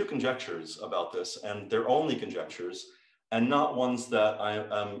 And I have two conjectures about this, and they're only conjectures, and not ones that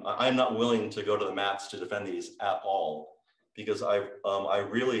I'm not willing to go to the mats to defend these at all, because I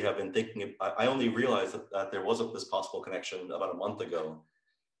really have been thinking. I only realized that there wasn't this possible connection about a month ago,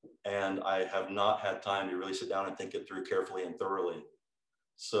 and I have not had time to really sit down and think it through carefully and thoroughly.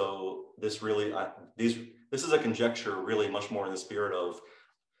 So this really, this is a conjecture really much more in the spirit of,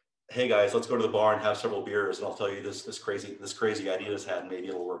 hey guys, let's go to the bar and have several beers, and I'll tell you this crazy idea this had, and maybe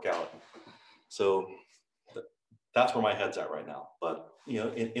it'll work out. So that's where my head's at right now. But you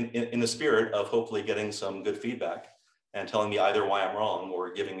know, in the spirit of hopefully getting some good feedback and telling me either why I'm wrong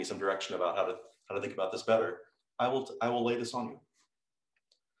or giving me some direction about how to think about this better, I will lay this on you.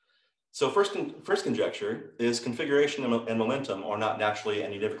 So first conjecture is configuration and momentum are not naturally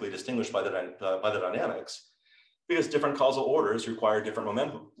and univocally distinguished by the dynamics, because different causal orders require different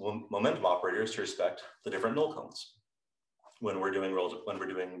momentum operators to respect the different null cones when we're doing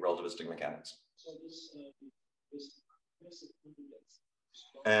relativistic mechanics.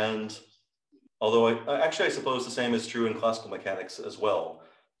 And although I suppose the same is true in classical mechanics as well,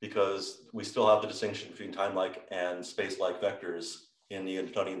 because we still have the distinction between time-like and space-like vectors in the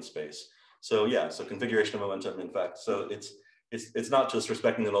Newtonian space. So yeah, so configuration of momentum, in fact, so it's not just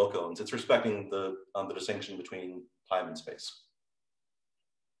respecting the null cones, it's respecting the distinction between time and space.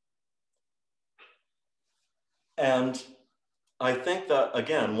 And I think that,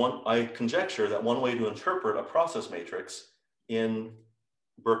 again, I conjecture that one way to interpret a process matrix in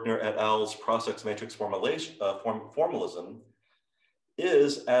Bruckner et al.'s process matrix formalism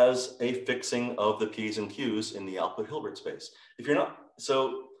is as a fixing of the P's and Q's in the output Hilbert space. If you're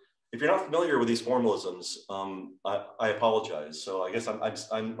not familiar with these formalisms, I apologize. So I guess I'm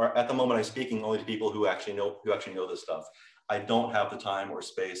at the moment I'm speaking only to people who actually know this stuff. I don't have the time or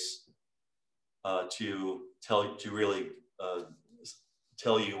space to really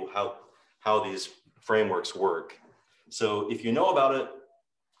tell you how these frameworks work. So if you know about it,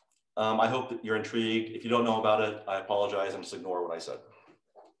 I hope that you're intrigued. If you don't know about it, I apologize and just ignore what I said.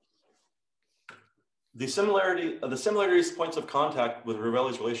 The similarities points of contact with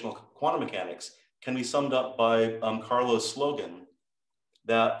Ravelli's relational quantum mechanics can be summed up by Carlo's slogan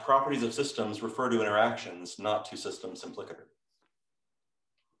that properties of systems refer to interactions, not to systems implicator.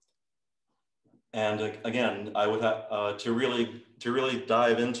 And again, I would have to really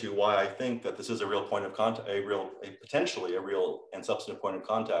dive into why I think that this is a real point of contact, potentially a real and substantive point of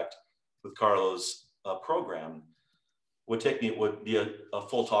contact with Carlo's program. Would be a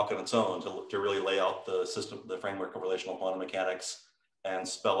full talk on its own to really lay out the framework of relational quantum mechanics and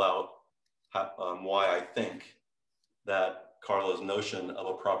spell out why I think that Carlo's notion of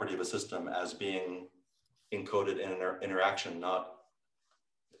a property of a system as being encoded in an interaction, not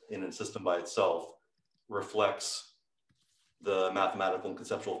in a system by itself, reflects the mathematical and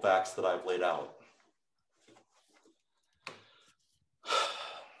conceptual facts that I've laid out.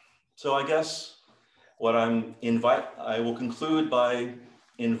 So I guess I will conclude by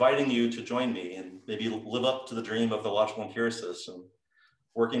inviting you to join me and maybe live up to the dream of the logical empiricist, and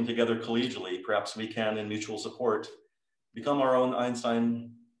working together collegially, perhaps we can, in mutual support, become our own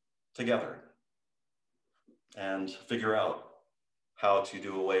Einstein together and figure out how to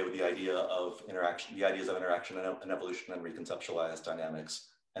do away with the idea of interaction, the ideas of interaction and evolution, and reconceptualize dynamics,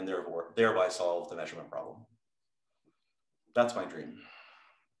 and thereby solve the measurement problem. That's my dream.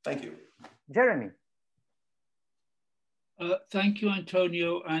 Thank you. Jeremy. Thank you,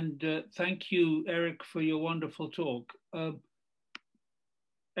 Antonio, and thank you, Erik, for your wonderful talk.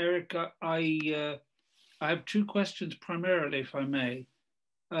 Erik, I have two questions primarily, if I may.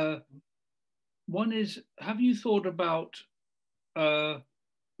 One is, have you thought about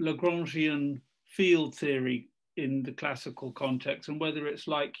Lagrangian field theory in the classical context, and whether it's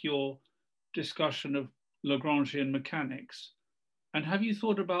like your discussion of Lagrangian mechanics? And have you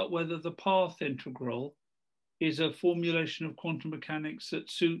thought about whether the path integral is a formulation of quantum mechanics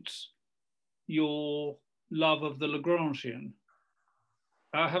that suits your love of the Lagrangian?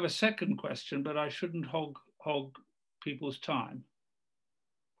 I have a second question, but I shouldn't hog people's time.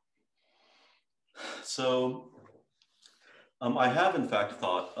 So I have in fact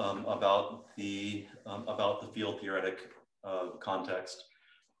thought about the field theoretic context,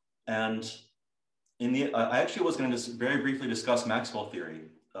 and I actually was going to very briefly discuss Maxwell theory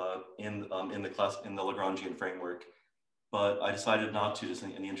in the Lagrangian framework, but I decided not to, just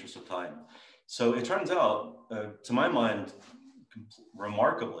in the interest of time. So it turns out, to my mind,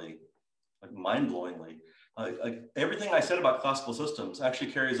 remarkably, like mind-blowingly, everything I said about classical systems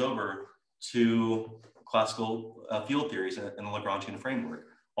actually carries over to classical field theories in the Lagrangian framework,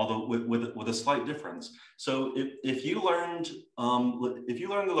 although with a slight difference. So if you learned the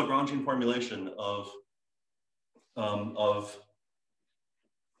Lagrangian formulation of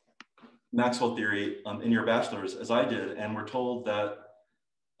Maxwell theory in your bachelor's, as I did, and were told that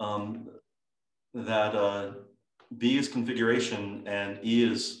B is configuration and E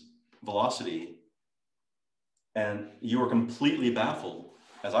is velocity, and you were completely baffled,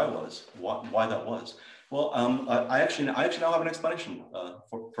 as I was, why that was. Well, I actually now have an explanation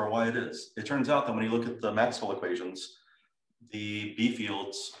for why it is. It turns out that when you look at the Maxwell equations, the B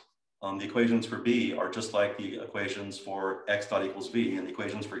fields, the equations for B are just like the equations for x dot equals V, and the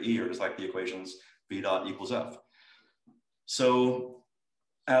equations for E are just like the equations V dot equals F. So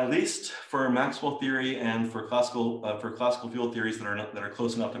at least for Maxwell theory and for classical field theories that are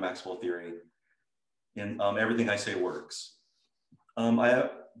close enough to Maxwell theory, and everything I say works.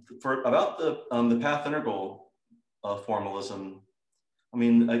 About the path integral formalism, I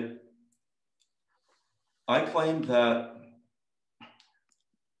mean, I claim that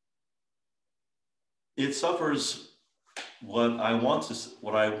it suffers what I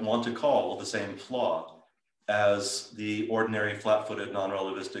want to call the same flaw as the ordinary flat-footed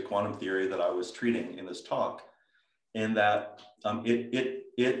non-relativistic quantum theory that I was treating in this talk, in that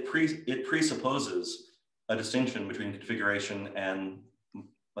it presupposes a distinction between configuration and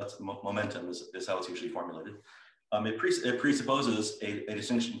momentum is how it's usually formulated. It presupposes a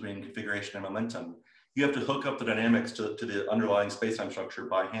distinction between configuration and momentum. You have to hook up the dynamics to the underlying spacetime structure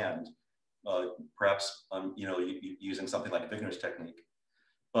by hand, perhaps using something like a Wigner's technique.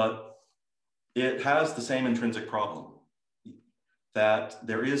 But it has the same intrinsic problem, that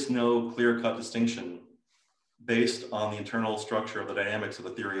there is no clear-cut distinction based on the internal structure of the dynamics of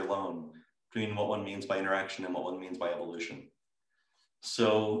the theory alone between what one means by interaction and what one means by evolution.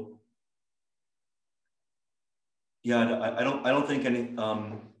 So, yeah, I don't think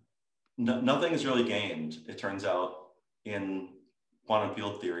nothing is really gained, it turns out, in quantum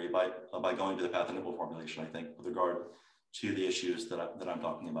field theory by going to the path integral formulation, I think, with regard to the issues that I'm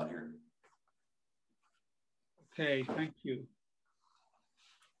talking about here. Okay, thank you.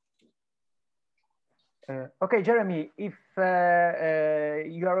 Okay, Jeremy, if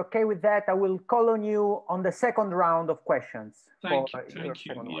you are okay with that, I will call on you on the second round of questions. Thank you.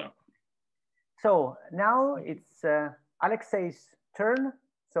 Yeah. So now it's Alexei's turn.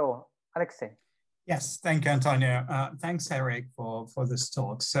 So Alexei. Yes, thank you, Antonio. Thanks, Erik, for this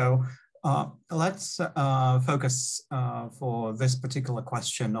talk. So let's focus for this particular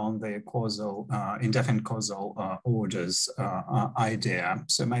question on the causal, indefinite causal orders idea.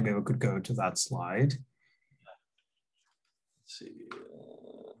 So maybe we could go to that slide. Let's see.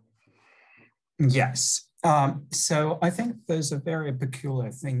 Yes. So I think there's a very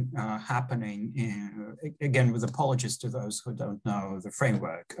peculiar thing happening, again, with apologies to those who don't know the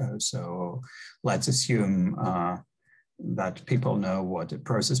framework. So let's assume that people know what a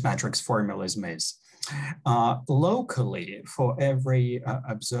process matrix formalism is. Locally, for every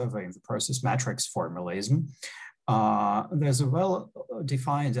observer in the process matrix formalism, there's a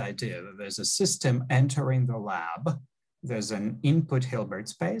well-defined idea that there's a system entering the lab. There's an input Hilbert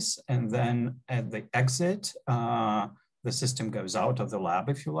space, and then at the exit, the system goes out of the lab,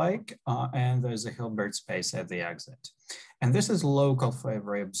 if you like, and there's a Hilbert space at the exit. And this is local for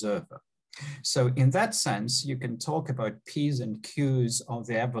every observer. So in that sense, you can talk about P's and Q's of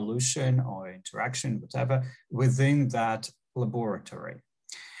the evolution or interaction, whatever, within that laboratory.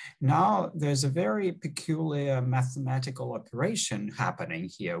 Now, there's a very peculiar mathematical operation happening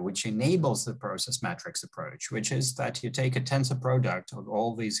here, which enables the process matrix approach, which is that you take a tensor product of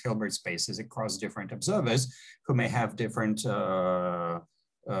all these Hilbert spaces across different observers who may have different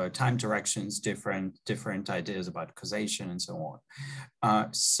time directions, different ideas about causation and so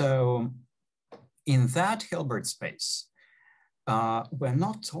on. So in that Hilbert space, we're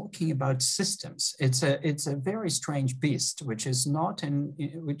not talking about systems. It's a very strange beast, which is not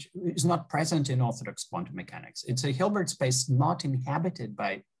present in orthodox quantum mechanics. It's a Hilbert space not inhabited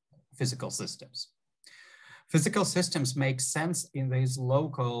by physical systems. Physical systems make sense in these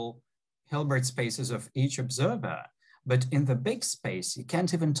local Hilbert spaces of each observer, but in the big space, you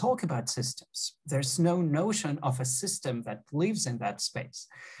can't even talk about systems. There's no notion of a system that lives in that space.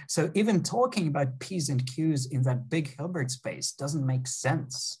 So even talking about P's and Q's in that big Hilbert space doesn't make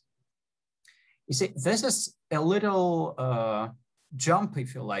sense. You see, this is a little jump,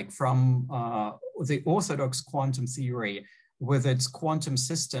 if you like, from the orthodox quantum theory with its quantum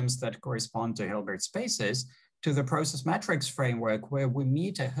systems that correspond to Hilbert spaces to the process matrix framework, where we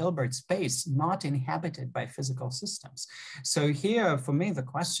meet a Hilbert space not inhabited by physical systems. So here, for me, the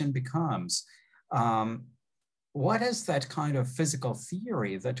question becomes, what is that kind of physical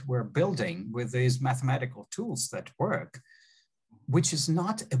theory that we're building with these mathematical tools that work, which is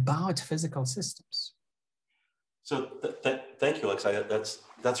not about physical systems? So thank you, Alex.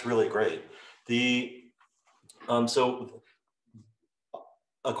 That's really great. So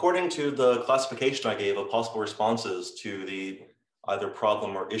according to the classification I gave of possible responses to the either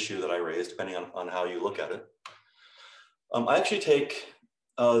problem or issue that I raised, depending on how you look at it, I actually take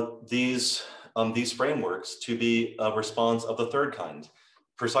these frameworks to be a response of the third kind.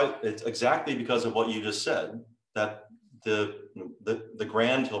 It's exactly because of what you just said, that the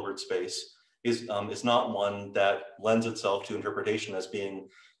grand Hilbert space is not one that lends itself to interpretation as being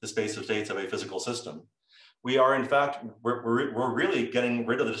the space of states of a physical system. We are, in fact, we're really getting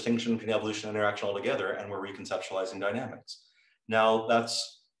rid of the distinction between evolution and interaction altogether, and we're reconceptualizing dynamics. Now,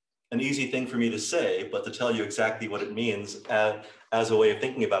 that's an easy thing for me to say, but to tell you exactly what it means as a way of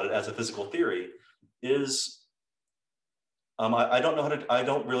thinking about it as a physical theory is, I don't know how to, I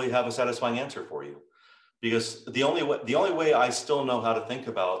don't really have a satisfying answer for you, because the only way I still know how to think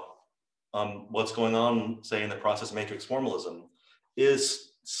about what's going on, say, in the process matrix formalism,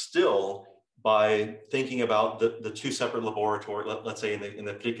 is still by thinking about the two separate laboratories, let's say in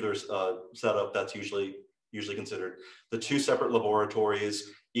the particular setup that's usually considered, the two separate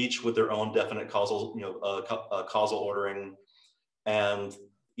laboratories, each with their own definite causal, causal ordering, and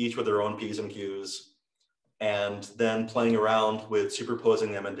each with their own P's and Q's, and then playing around with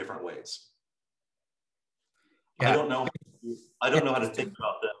superposing them in different ways. Yeah. I don't know how to think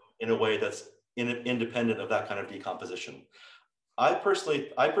about them in a way that's independent of that kind of decomposition. I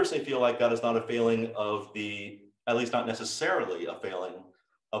personally feel like that is not a failing of at least not necessarily a failing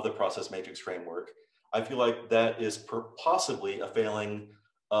of the process matrix framework. I feel like that is possibly a failing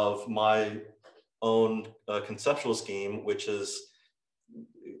of my own conceptual scheme, which is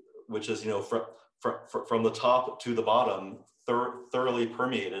from the top to the bottom, thoroughly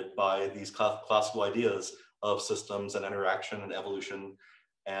permeated by these classical ideas of systems and interaction and evolution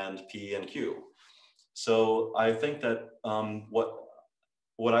and P and Q. So I think that what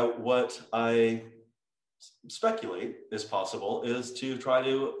I speculate is possible is to try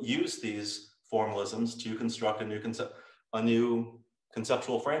to use these formalisms to construct a new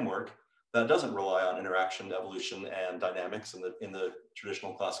conceptual framework that doesn't rely on interaction, evolution, and dynamics in the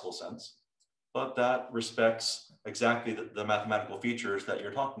traditional classical sense, but that respects exactly the mathematical features that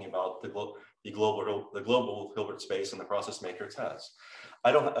you're talking about, the global Hilbert space and the process matrix has.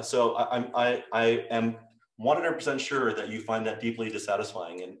 I am 100% sure that you find that deeply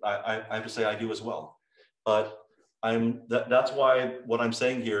dissatisfying, and I have to say I do as well. But that's why what I'm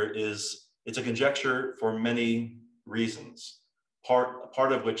saying here is it's a conjecture for many reasons.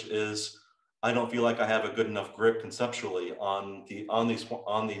 Part of which is I don't feel like I have a good enough grip conceptually on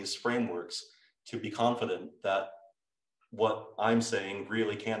these frameworks to be confident that what I'm saying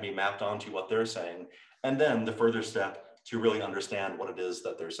really can be mapped onto what they're saying, and then the further step to really understand what it is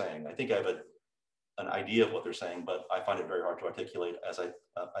that they're saying. I think I have an idea of what they're saying, but I find it very hard to articulate, as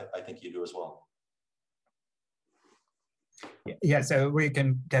I think you do as well. Yeah, so we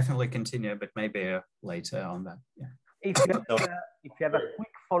can definitely continue, but maybe later on that. Yeah. If you have a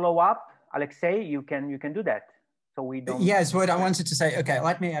quick follow-up, Alexei, you can do that. So we don't. Yes, what I wanted to say. Okay,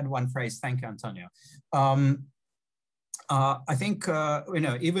 let me add one phrase. Thank you, Antonio. I think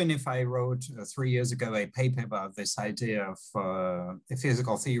even if I wrote 3 years ago a paper about this idea of a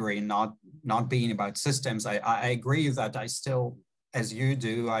physical theory not being about systems, I agree that I still, as you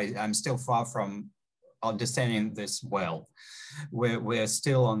do, I'm still far from understanding this well. We're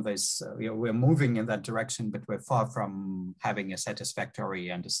still on this, we're moving in that direction, but we're far from having a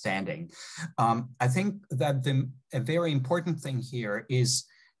satisfactory understanding. I think that a very important thing here is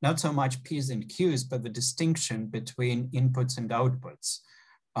not so much P's and Q's, but the distinction between inputs and outputs.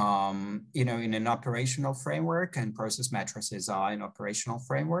 You know, in an operational framework, and process matrices are an operational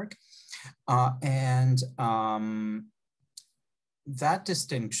framework. That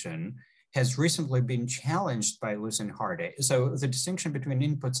distinction has recently been challenged by Luce and Hardy. So the distinction between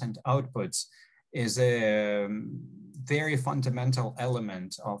inputs and outputs is a very fundamental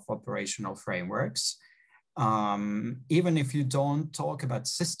element of operational frameworks. Even if you don't talk about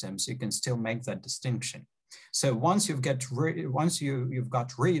systems, you can still make that distinction. So once you've got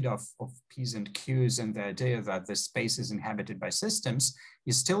rid of P's and Q's and the idea that the space is inhabited by systems,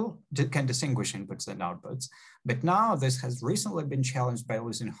 you still can distinguish inputs and outputs. But now this has recently been challenged by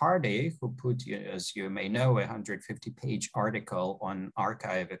Luce and Hardy, who put, as you may know, a 150-page article on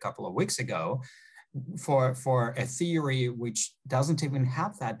Archive a couple of weeks ago for a theory which doesn't even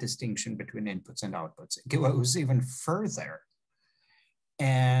have that distinction between inputs and outputs. It goes even further.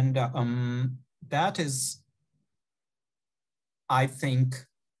 And that is, I think,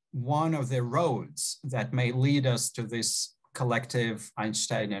 one of the roads that may lead us to this collective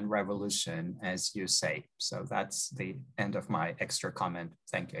Einsteinian revolution, as you say. So that's the end of my extra comment.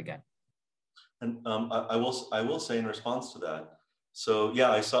 Thank you again. And I will say in response to that. So yeah,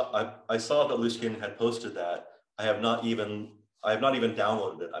 I saw that Lucian had posted that. I have not even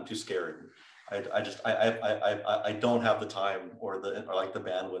downloaded it. I'm too scared. I don't have the time or like the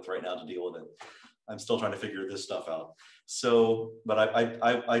bandwidth right now to deal with it. I'm still trying to figure this stuff out. So, but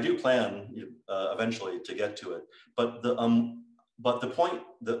I do plan eventually to get to it. But the point,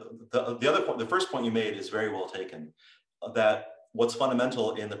 the other point, the first point you made is very well taken. That what's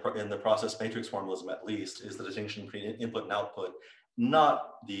fundamental in the process matrix formalism, at least, is the distinction between input and output,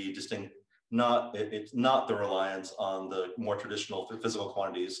 it's not the reliance on the more traditional physical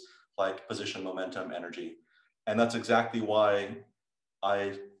quantities like position, momentum, energy. And that's exactly why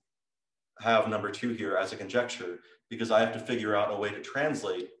I have number 2 here as a conjecture, because I have to figure out a way to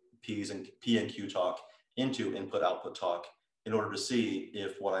translate P and Q talk into input output talk in order to see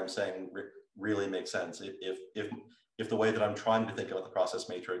if what I'm saying really makes sense. If the way that I'm trying to think about the process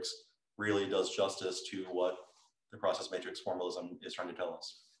matrix really does justice to what the process matrix formalism is trying to tell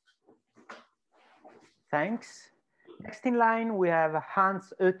us. Thanks. Next in line, we have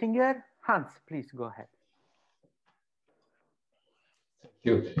Hans Oettinger. Hans, please go ahead. Thank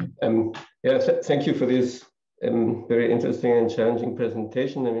you. Thank you for this very interesting and challenging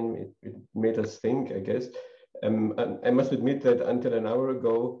presentation. I mean, it made us think, I guess. I must admit that until an hour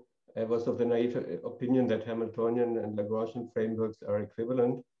ago, I was of the naive opinion that Hamiltonian and Lagrangian frameworks are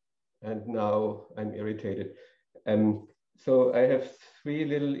equivalent, and now I'm irritated. So I have 3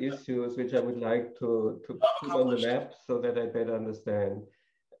 little issues which I would like to put on the map so that I better understand.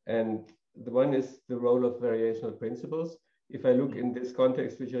 And the one is the role of variational principles. If I look in this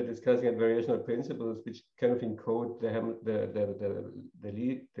context, which you're discussing at variational principles, which kind of encode the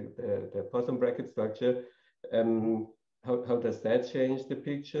Poisson bracket structure, how does that change the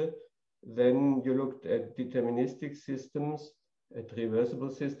picture? Then you looked at deterministic systems, at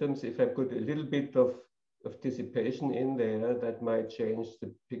reversible systems. If I put a little bit of dissipation in there, that might change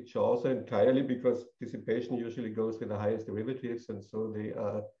the picture also entirely, because dissipation usually goes with the highest derivatives, and so they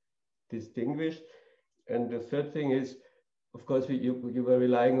are distinguished. And the third thing is, of course, you were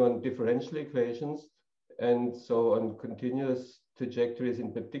relying on differential equations, and so on continuous trajectories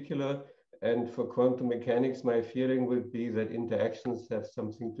in particular. And for quantum mechanics, my feeling would be that interactions have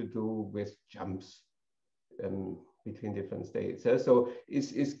something to do with jumps between different states. So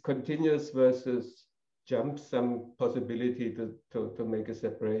is continuous versus jumps some possibility to make a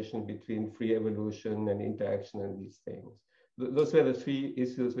separation between free evolution and interaction and these things? Those were the 3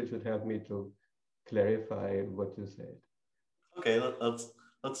 issues which would help me to clarify what you said. Okay,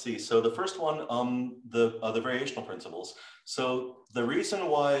 let's see. So the first one, the variational principles. So the reason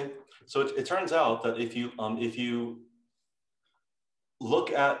why, so it turns out that if you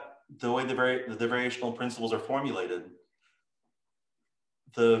look at the way the variational principles are formulated,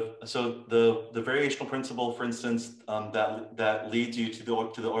 the variational principle, for instance, that leads you to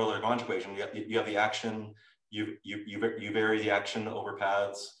the Euler-Lagrange equation. You have the action. You vary the action over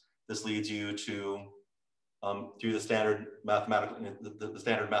paths. This leads you to through the standard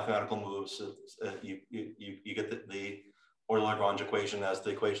mathematical moves. You get the Euler-Lagrange equation as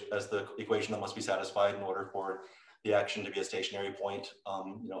the equation that must be satisfied in order for the action to be a stationary point,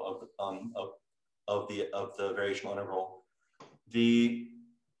 of the variational interval.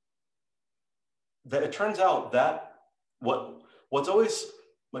 That it turns out that what's always,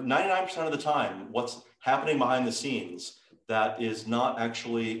 99% of the time, what's happening behind the scenes that is not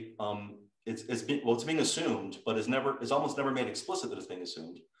actually it's being assumed, but is almost never made explicit that it's being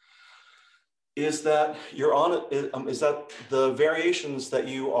assumed, is that the variations that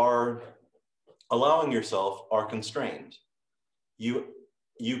you are allowing yourself are constrained. You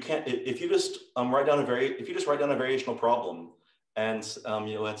can't, if you just write down a variational problem, and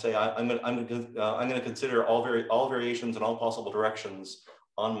let's say I'm going to consider all variations in all possible directions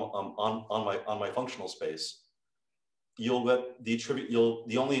on my functional space. You'll get the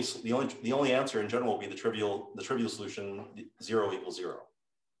only answer in general will be the trivial solution 0 equals 0.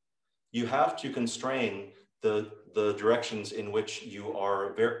 You have to constrain the directions in which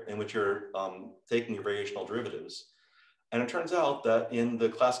you're taking your variational derivatives. And it turns out that in the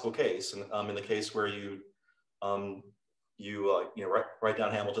classical case, and in the case where you write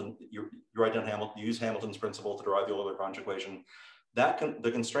down Hamilton, you use Hamilton's principle to derive the Euler-Lagrange equation,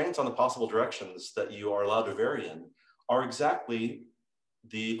 the constraints on the possible directions that you are allowed to vary in are exactly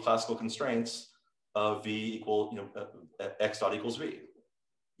the classical constraints of v equal x dot equals v.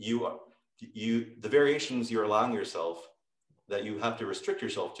 The variations you're allowing yourself, that you have to restrict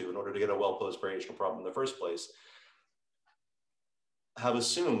yourself to in order to get a well-posed variational problem in the first place, have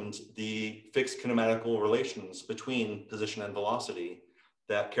assumed the fixed kinematical relations between position and velocity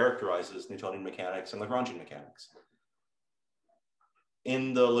that characterizes Newtonian mechanics and Lagrangian mechanics.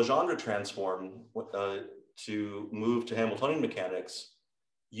 In the Legendre transform, to move to Hamiltonian mechanics,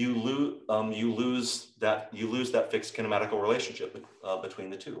 you lose that fixed kinematical relationship between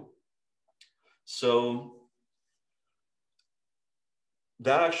the two. So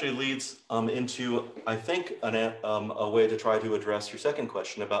that actually leads into, I think, a way to try to address your second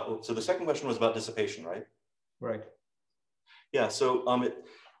question about, so the second question was about dissipation, right? Right. Yeah, so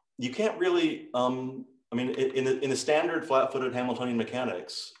you can't really, in the standard flat-footed Hamiltonian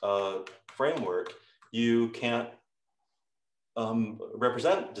mechanics framework, you can't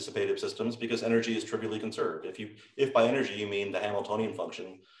represent dissipative systems because energy is trivially conserved. If by energy you mean the Hamiltonian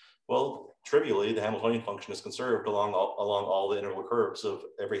function, well, trivially, the Hamiltonian function is conserved along all the integral curves of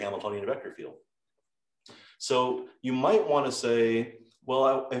every Hamiltonian vector field. So you might want to say,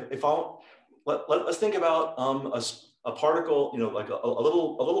 well, let's think about a particle, like a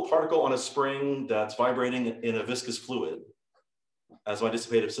little particle on a spring that's vibrating in a viscous fluid as my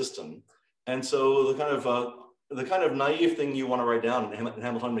dissipative system. And so the kind of naive thing you want to write down in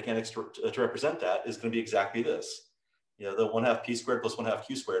Hamiltonian mechanics to represent that is going to be exactly this. The 1/2 p squared plus 1/2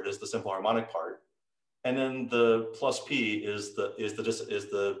 q squared is the simple harmonic part, and then the plus p is the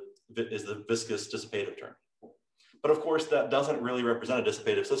viscous dissipative term. But of course, that doesn't really represent a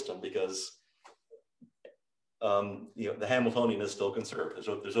dissipative system because the Hamiltonian is still conserved.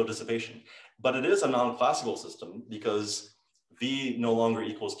 There's no dissipation. But it is a non-classical system because v no longer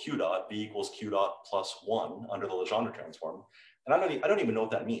equals q dot. V equals q dot plus 1 under the Legendre transform, and I don't even know what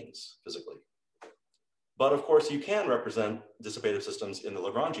that means physically. But of course, you can represent dissipative systems in the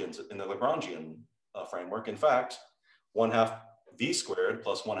Lagrangian framework. In fact, 1/2 v squared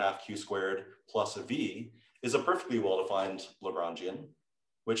plus 1/2 q squared plus a v is a perfectly well-defined Lagrangian,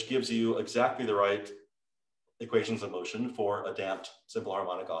 which gives you exactly the right equations of motion for a damped simple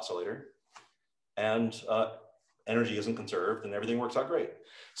harmonic oscillator. And energy isn't conserved and everything works out great.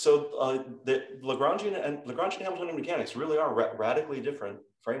 So the Lagrangian and Hamiltonian mechanics really are radically different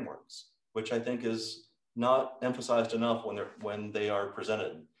frameworks, which I think is not emphasized enough when they are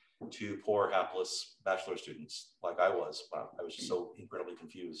presented to poor hapless bachelor students like I was. Wow, I was just so incredibly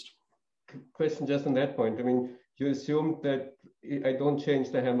confused. Question just on that point. I mean, you assume that I don't change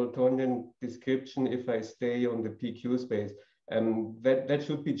the Hamiltonian description if I stay on the PQ space. That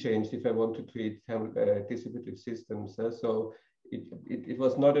should be changed if I want to treat dissipative systems. So it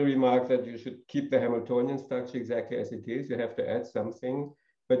was not a remark that you should keep the Hamiltonian structure exactly as it is. You have to add something.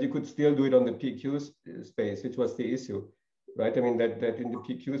 But you could still do it on the PQ space, which was the issue, right? I mean, that in the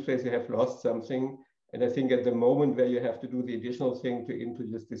PQ space, you have lost something. And I think at the moment where you have to do the additional thing to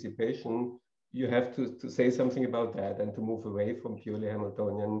introduce dissipation, you have to say something about that and to move away from purely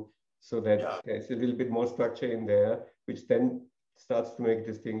Hamiltonian so that there's a little bit more structure in there, which then starts to make a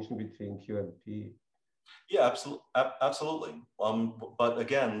distinction between Q and P. Yeah, absolutely. But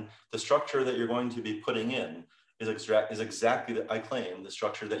again, the structure that you're going to be putting in is exactly, I claim, the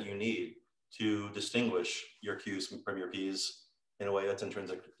structure that you need to distinguish your Q's from your P's in a way that's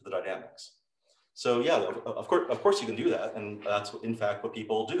intrinsic to the dynamics. So yeah, of course you can do that. And that's in fact what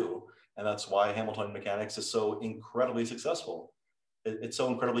people do. And that's why Hamiltonian mechanics is so incredibly successful. It's so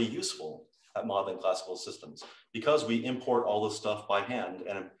incredibly useful at modeling classical systems because we import all this stuff by hand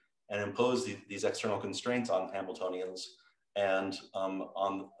and impose these external constraints on Hamiltonians and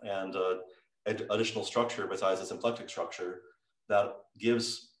additional structure besides the symplectic structure that gives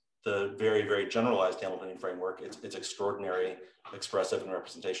the very, very generalized Hamiltonian framework, its extraordinary expressive and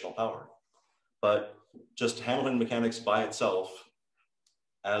representational power. But just Hamiltonian mechanics by itself,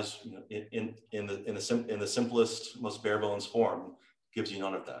 as you know, in the simplest, most bare bones form, gives you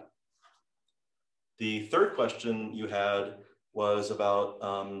none of that. The third question you had was about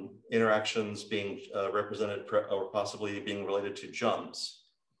interactions being represented or possibly being related to jumps.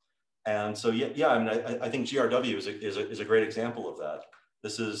 And so, yeah, I mean, I think GRW is a great example of that.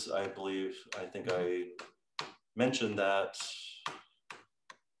 This is, I believe, I think I mentioned that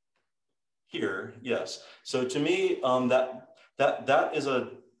here, yes. So to me, that is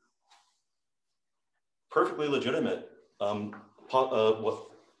a perfectly legitimate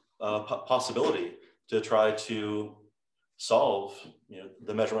possibility to try to solve, you know,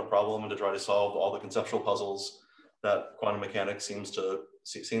 the measurement problem and to try to solve all the conceptual puzzles that quantum mechanics seems to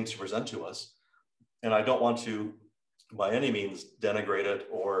present to us. And I don't want to, by any means, denigrate it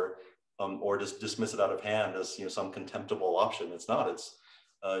or just dismiss it out of hand as, you know, some contemptible option. It's not. It's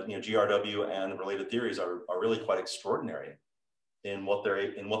you know, GRW and related theories are really quite extraordinary in what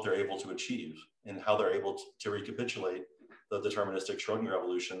they're able to achieve and how they're able to recapitulate the deterministic Schrodinger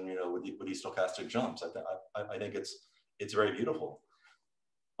evolution, you know, with these stochastic jumps. I think it's very beautiful.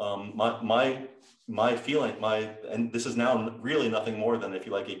 My feeling, and this is now really nothing more than, if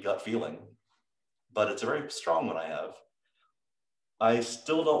you like, a gut feeling, but it's a very strong one I have. I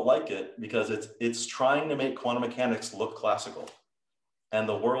still don't like it because it's trying to make quantum mechanics look classical. And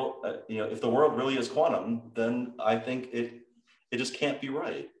the world, you know, if the world really is quantum, then I think it just can't be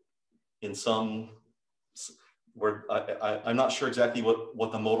right in some, where I'm not sure exactly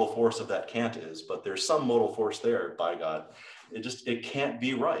what the modal force of that can't is, but there's some modal force there, by God. It can't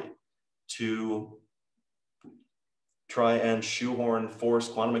be right to try and force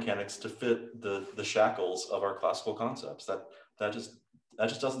quantum mechanics to fit the shackles of our classical concepts. That just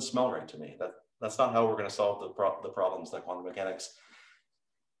doesn't smell right to me. That's not how we're going to solve the problems that quantum mechanics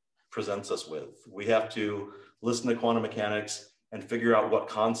presents us with. We have to listen to quantum mechanics and figure out what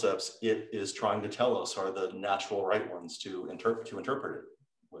concepts it is trying to tell us are the natural right ones to interpret it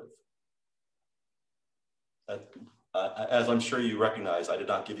with. As I'm sure you recognize, I did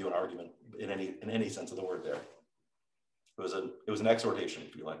not give you an argument in any sense of the word there. It was an exhortation,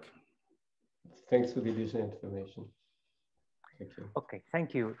 if you like. Thanks for the additional information. Thank you. Okay,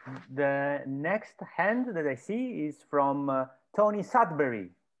 thank you. The next hand that I see is from Tony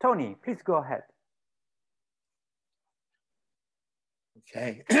Sudbury. Tony, please go ahead.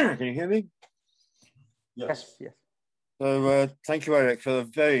 Okay, can you hear me? Yes. Yes. So thank you, Erik, for a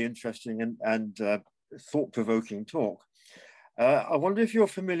very interesting and thought-provoking talk. I wonder if you're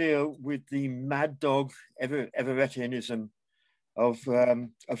familiar with the mad dog Everettianism of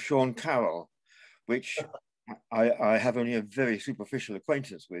Sean Carroll, which I have only a very superficial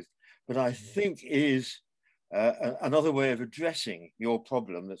acquaintance with, but I think is another way of addressing your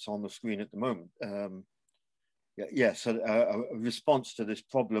problem that's on the screen at the moment. Yes, a response to this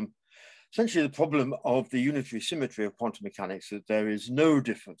problem, essentially the problem of the unitary symmetry of quantum mechanics, that there is no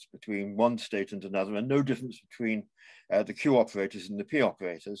difference between one state and another, and no difference between the Q operators and the P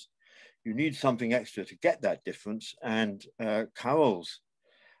operators. You need something extra to get that difference. And Carroll's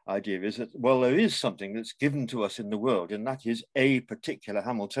idea is that, well, there is something that's given to us in the world, and that is a particular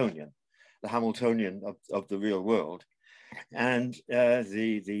Hamiltonian, the Hamiltonian of the real world. And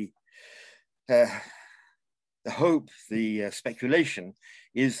the hope, the speculation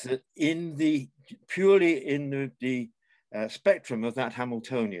is that purely in the spectrum of that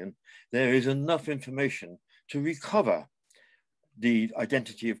Hamiltonian, there is enough information to recover the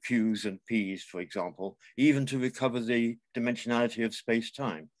identity of Q's and P's, for example, even to recover the dimensionality of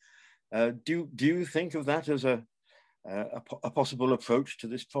space-time. Do you think of that as a possible approach to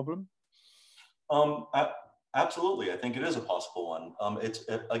this problem? Absolutely, I think it is a possible one.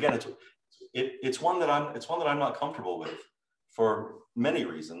 It's one that I'm not comfortable with for many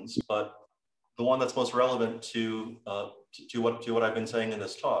reasons, but the one that's most relevant to what I've been saying in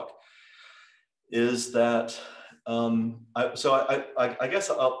this talk is that I guess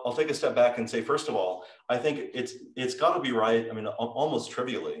I'll take a step back and say, first of all, I think it's got to be right. I mean, almost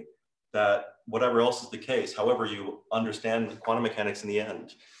trivially, that whatever else is the case, however you understand quantum mechanics in the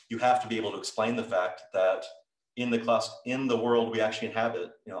end, you have to be able to explain the fact that in the world we actually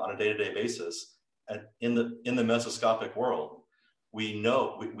inhabit, you know, on a day-to-day basis, and in the mesoscopic world, we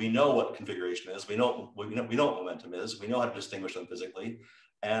know what configuration is. We know what momentum is. We know how to distinguish them physically,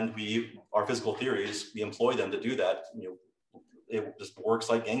 and our physical theories, we employ them to do that. You know, it just works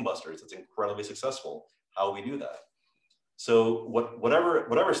like gangbusters. It's incredibly successful how we do that. So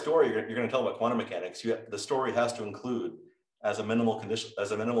whatever story you're going to tell about quantum mechanics, the story has to include as a minimal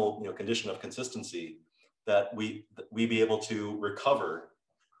condition of consistency, that we be able to recover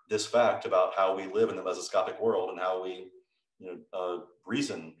this fact about how we live in the mesoscopic world and how we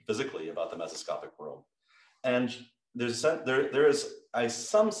reason physically about the mesoscopic world. And there is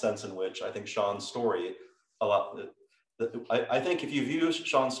some sense in which I think Sean's story I think if you view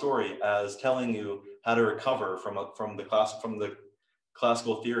Sean's story as telling you how to recover from the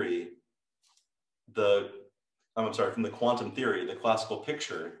classical theory, from the quantum theory, the classical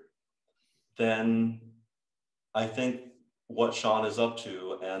picture, then I think what Sean is up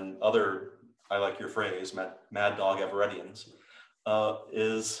to, and other, I like your phrase, mad dog Everettians,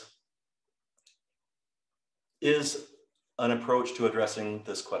 is an approach to addressing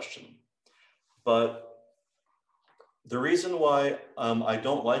this question. But the reason why I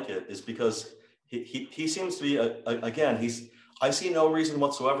don't like it is because he seems to be, I see no reason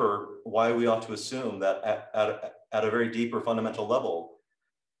whatsoever why we ought to assume that at a very deep or fundamental level,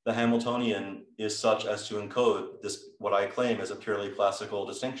 the Hamiltonian is such as to encode this, what I claim is a purely classical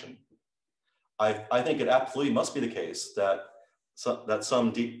distinction. I think it absolutely must be the case that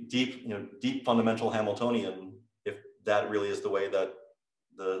some deep fundamental Hamiltonian, if that really is the way that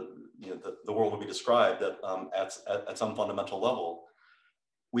the world would be described, that at some fundamental level,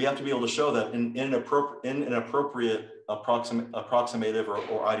 we have to be able to show that in an appropriate approximative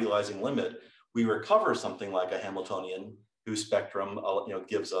or idealizing limit, we recover something like a Hamiltonian whose spectrum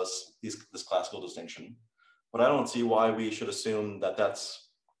gives us this classical distinction. But I don't see why we should assume that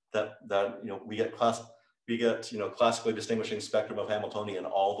we get classically distinguishing spectrum of Hamiltonian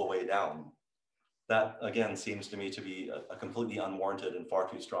all the way down. That again seems to me to be a completely unwarranted and far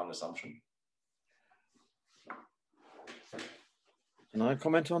too strong assumption. Can I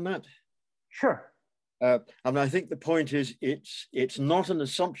comment on that? Sure. I think the point is it's not an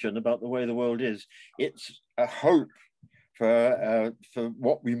assumption about the way the world is. It's a hope for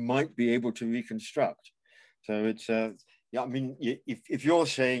what we might be able to reconstruct. So it's if you're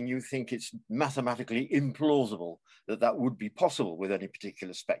saying you think it's mathematically implausible that would be possible with any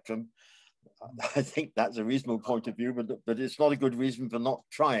particular spectrum, I think that's a reasonable point of view, but it's not a good reason for not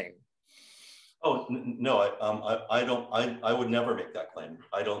trying. Oh no, I don't. I would never make that claim.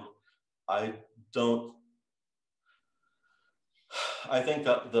 I think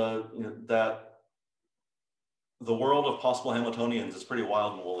that the world of possible Hamiltonians is pretty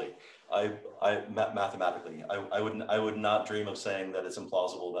wild and woolly. Mathematically, I would not dream of saying that it's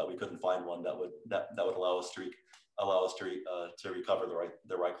implausible that we couldn't find one that would allow us to recover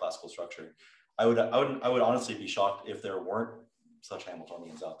the right classical structure. I would honestly be shocked if there weren't such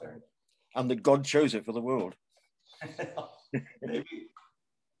Hamiltonians out there. And that God chose it for the world. Maybe.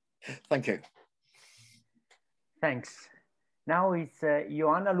 Thank you. Thanks. Now it's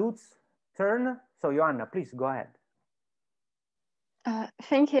Joanna Lutz's turn. So Joanna, please go ahead.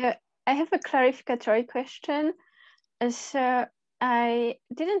 Thank you. I have a clarificatory question. So I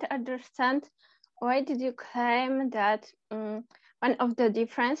didn't understand, why did you claim that one of the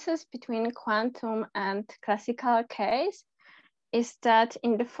differences between quantum and classical case is that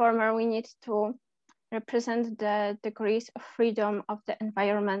in the former we need to represent the degrees of freedom of the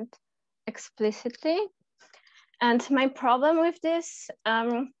environment explicitly? And my problem with this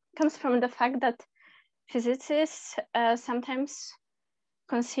comes from the fact that physicists sometimes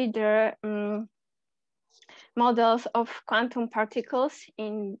consider models of quantum particles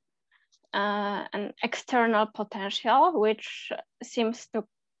in an external potential, which seems to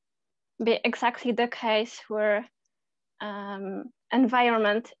be exactly the case where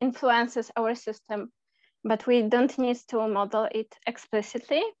environment influences our system, but we don't need to model it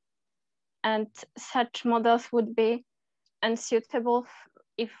explicitly. And such models would be unsuitable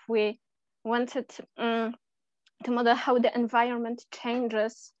if we wanted to model how the environment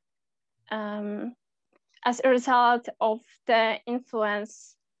changes as a result of the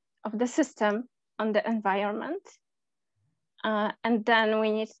influence of the system on the environment. And then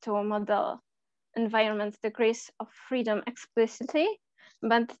we need to model environment degrees of freedom explicitly.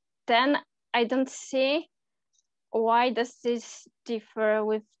 But then I don't see why does this differ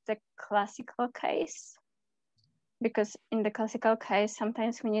with the classical case? Because in the classical case,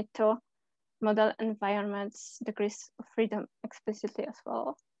 sometimes we need to model environments degrees of freedom explicitly as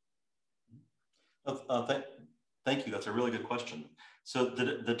well. Thank you. That's a really good question. So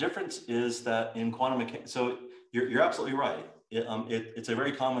the difference is that in quantum mechanics, so you're absolutely right. It's a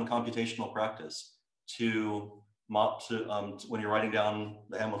very common computational practice when you're writing down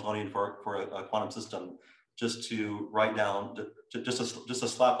the Hamiltonian for a quantum system, just to write down, just to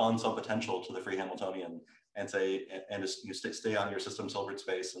slap on some potential to the free Hamiltonian and say, and just stay on your system's Hilbert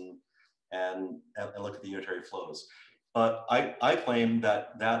space and look at the unitary flows. But I claim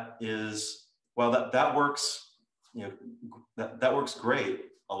that that is, well, that works, you know, that works great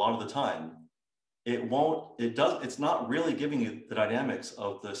a lot of the time. It's not really giving you the dynamics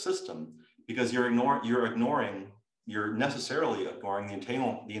of the system, because you're necessarily ignoring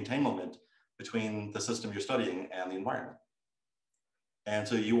the entanglement between the system you're studying and the environment. And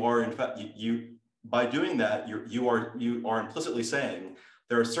so you are, in fact, by doing that, you are implicitly saying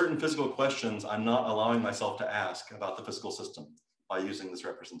there are certain physical questions I'm not allowing myself to ask about the physical system by using this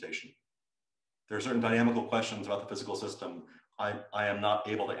representation. There are certain dynamical questions about the physical system I am not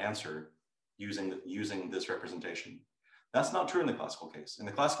able to answer using this representation. That's not true in the classical case. In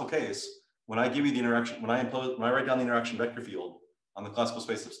the classical case, when I give you the interaction, when I write down the interaction vector field on the classical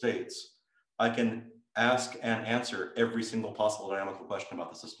space of states, I can ask and answer every single possible dynamical question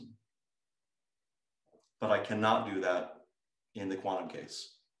about the system. But I cannot do that in the quantum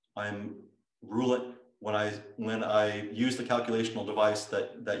case. I'm ruling, when I use the calculational device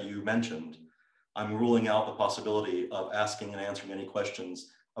that you mentioned, I'm ruling out the possibility of asking and answering any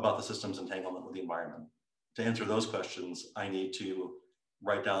questions about the system's entanglement with the environment. To answer those questions, I need to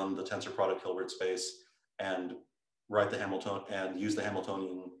write down the tensor product Hilbert space and write the Hamiltonian and use a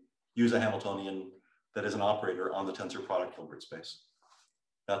Hamiltonian that is an operator on the tensor product Hilbert space.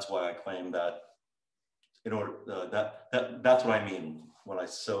 That's why I claim that in order that's what I mean when I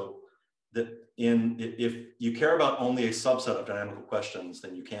if you care about only a subset of dynamical questions,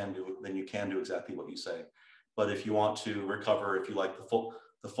 then you can do exactly what you say. But if you want to recover, if you like the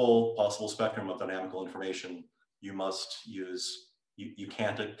full possible spectrum of dynamical information, you must use you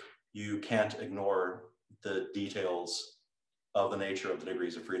can't ignore the details of the nature of the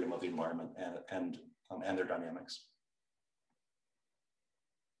degrees of freedom of the environment and their dynamics.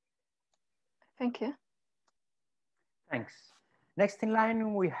 Thank you. Thanks. Next in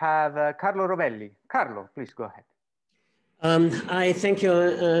line, we have Carlo Rovelli. Carlo, please go ahead. I thank you,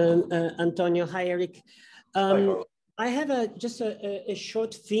 Antonio. Hi, Erik. I have just a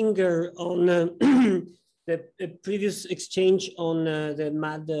short finger on the previous exchange on the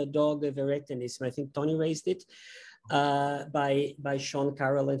mad dog verrectianism. I think Tony raised it by Sean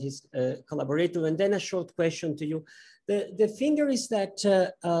Carroll and his collaborator. And then a short question to you. The finger is that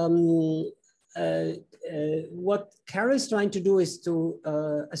what Carroll is trying to do is to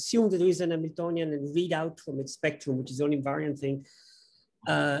assume that there is an Hamiltonian and read out from its spectrum, which is the only invariant thing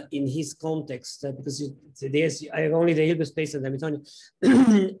in his context, because there's only the Hilbert space and the Hamiltonian.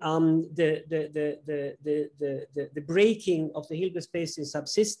 The breaking of the Hilbert space in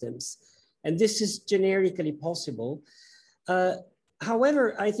subsystems, and this is generically possible.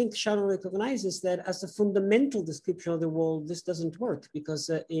 However, I think Sharon recognizes that as a fundamental description of the world, this doesn't work, because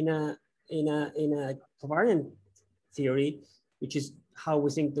in a covariant theory, which is how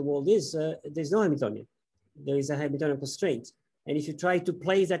we think the world is, there's no Hamiltonian. There is a Hamiltonian constraint. And if you try to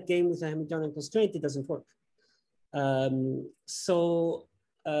play that game with a Hamiltonian constraint, it doesn't work. I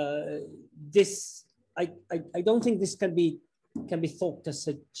don't think this can be thought as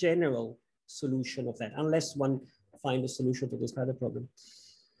a general solution of that, unless one finds a solution to this kind of problem.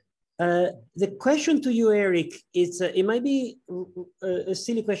 The question to you, Erik, it might be a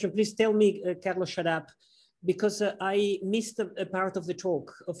silly question. Please tell me, Carlos, shut up, because I missed a part of the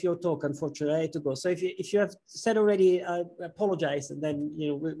talk, of your talk, unfortunately. I had to go. So if you have said already, I apologize, and then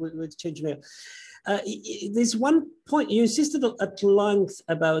we'll change mail. There's one point, you insisted at length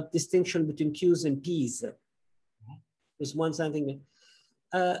about distinction between Qs and Ps. There's one something.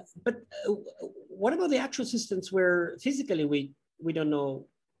 But what about the actual systems where physically we don't know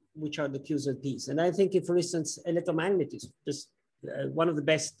which are the Qs and Ps? And I think, for instance, electromagnetism, just one of the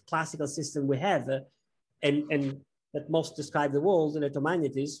best classical systems we have, and that most describe the world,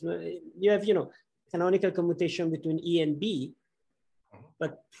 electromagnetism. You have, canonical commutation between E and B,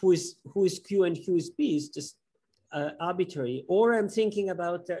 but who is Q and who is P is just arbitrary. Or I'm thinking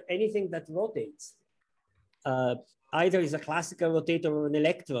about anything that rotates. Either is a classical rotator or an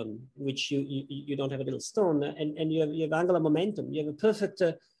electron, which you don't have a little stone, and you have angular momentum. You have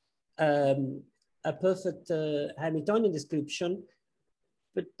a perfect Hamiltonian description,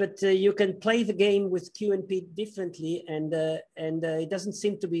 but you can play the game with Q and P differently, and it doesn't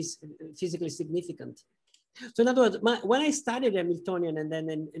seem to be physically significant. So in other words, when I studied Hamiltonian and then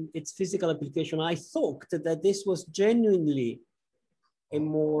in its physical application, I thought that this was genuinely a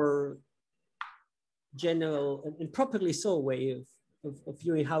more general and properly so way of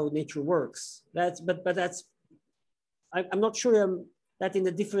viewing how nature works. I'm not sure I'm that in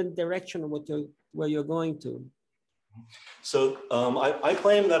a different direction of where you're going to. So I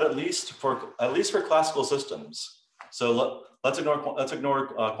claim that at least for classical systems. So let's ignore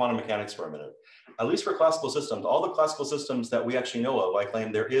quantum mechanics for a minute. at least for classical systems, all the classical systems that we actually know of, I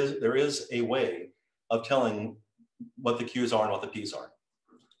claim there is a way of telling what the Q's are and what the P's are.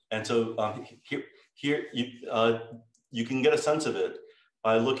 And so here you can get a sense of it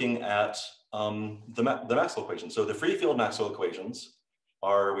by looking at the Maxwell equations. So the free field Maxwell equations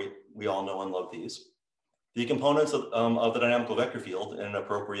are, we all know and love these. The components of the dynamical vector field in an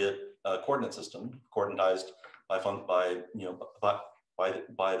appropriate coordinate system, coordinatized by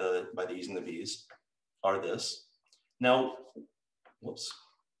the E's and the B's, are this. Now, whoops.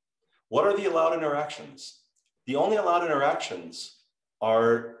 What are the allowed interactions? The only allowed interactions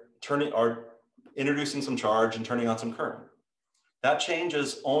are introducing some charge and turning on some current. That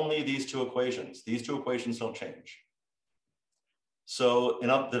changes only these two equations. These two equations don't change. So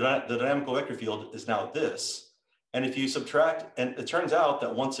the dynamical vector field is now this. And if you subtract, and it turns out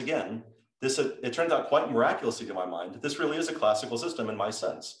that once again, it turns out quite miraculously to my mind, that this really is a classical system in my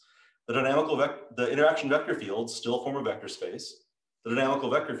sense. The interaction vector fields still form a vector space. The dynamical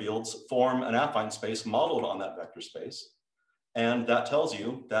vector fields form an affine space modeled on that vector space. And that tells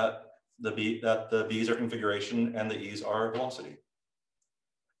you that the B's are configuration and the E's are velocity.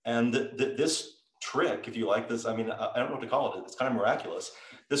 And this trick, if you like this, I mean, I don't know what to call it. It's kind of miraculous.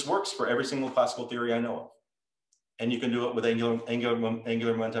 This works for every single classical theory I know of. And you can do it with angular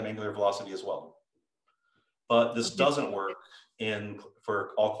momentum, angular velocity as well. But this doesn't work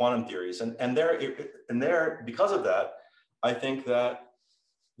for all quantum theories. And there, because of that, I think that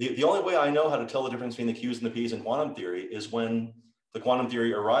the only way I know how to tell the difference between the Q's and the P's in quantum theory is when the quantum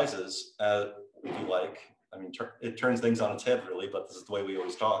theory arises, if you like. I mean, it turns things on its head, really, but this is the way we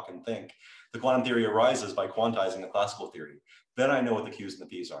always talk and think. The quantum theory arises by quantizing a classical theory. Then I know what the Q's and the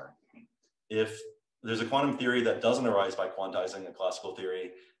P's are. If there's a quantum theory that doesn't arise by quantizing a classical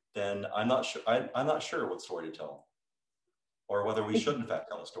theory, then I'm not sure. I'm not sure what story to tell, or whether we should in fact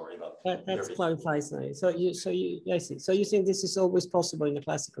tell a story about. That clarifies now. I see. So you think this is always possible in the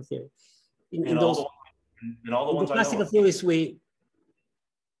classical theory? In all the ones classical theories,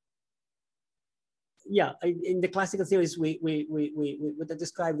 in the classical theories, we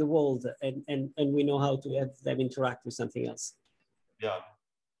describe the world and we know how to have them interact with something else. Yeah,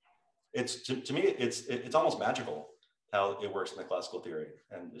 it's to me, it's almost magical how it works in the classical theory,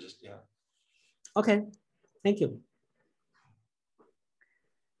 and it's just, yeah. Okay, thank you.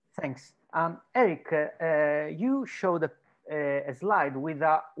 Thanks. Erik, you showed a slide with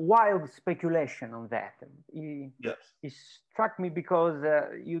a wild speculation on that. Yes. It struck me because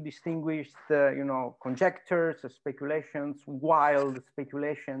you distinguished, conjectures, speculations, wild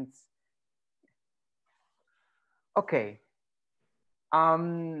speculations. Okay.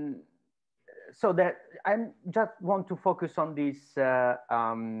 So that I just want to focus on these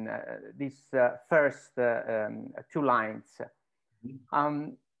first two lines.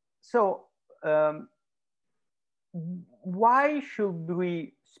 Why should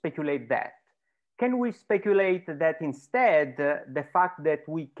we speculate that? Can we speculate that instead the fact that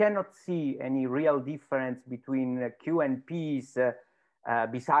we cannot see any real difference between Q and P's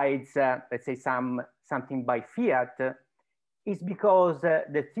besides, let's say, something by fiat, is because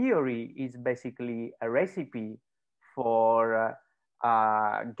the theory is basically a recipe for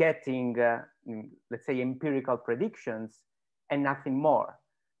getting, let's say, empirical predictions and nothing more.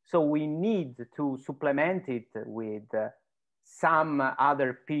 So we need to supplement it with some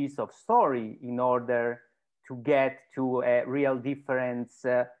other piece of story in order to get to a real difference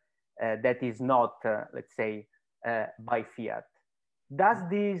that is not, let's say, by fiat. Does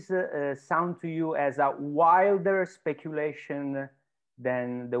this sound to you as a wilder speculation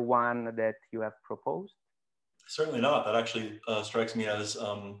than the one that you have proposed? Certainly not. That actually strikes me as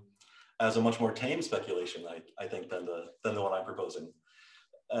a much more tame speculation, I think, than the one I'm proposing.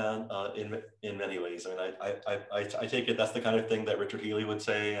 And in many ways, I mean, I take it that's the kind of thing that Richard Healy would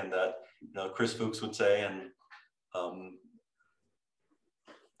say, and that Chris Fuchs would say, and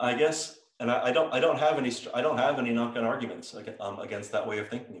I guess, and I don't have any knock-on arguments against that way of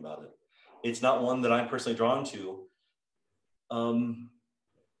thinking about it. It's not one that I'm personally drawn to,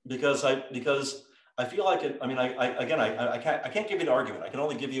 because I feel like it. I mean, I can't give you an argument. I can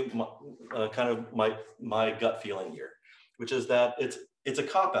only give you kind of my gut feeling here, which is that it's a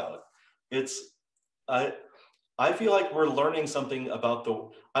cop-out. I feel like we're learning something about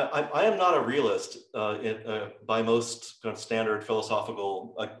I am not a realist by most kind of standard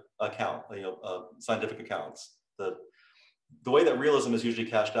philosophical scientific accounts. The way that realism is usually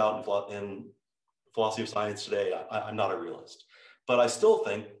cashed out in philosophy of science today, I'm not a realist. But I still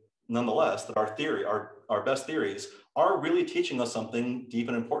think, nonetheless, that our best theories are really teaching us something deep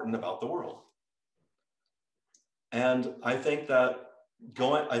and important about the world. And I think that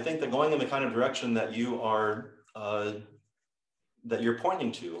I think that going in the kind of direction that you are, that you're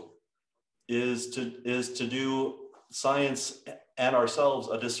pointing to, is to do science and ourselves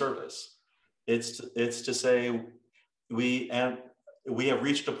a disservice. It's to say we have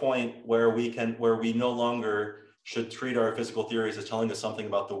reached a point where we no longer should treat our physical theories as telling us something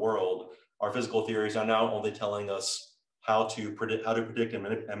about the world. Our physical theories are now only telling us how to predict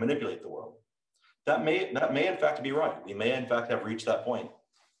and manipulate the world. That may in fact be right. We may in fact have reached that point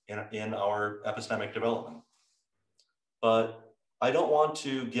in our epistemic development. But I don't want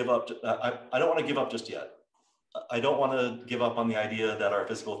to give up. I don't want to give up just yet. I don't want to give up on the idea that our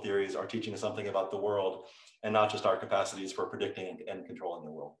physical theories are teaching us something about the world and not just our capacities for predicting and controlling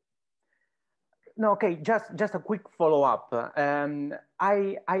the world. No, okay, just a quick follow-up.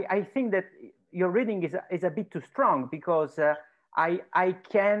 I think that your reading is a bit too strong, because I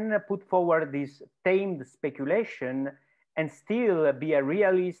can put forward this tamed speculation and still be a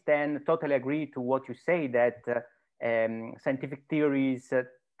realist and totally agree to what you say, that scientific theories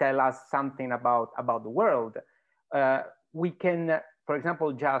tell us something about the world. We can, for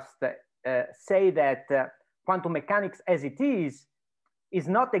example, just say that quantum mechanics as it is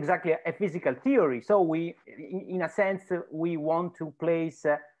not exactly a physical theory. So we, in a sense, we want to place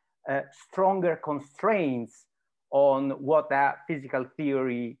stronger constraints on what a physical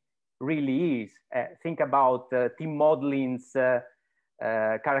theory really is. Think about Tim Modlin's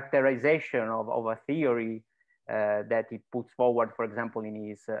characterization of a theory that he puts forward, for example, in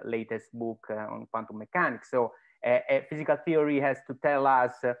his latest book on quantum mechanics. So a physical theory has to tell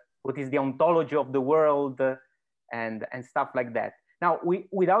us what is the ontology of the world and stuff like that. Now,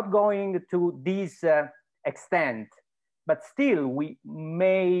 without going to this extent, but still we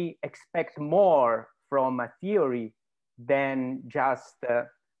may expect more from a theory than just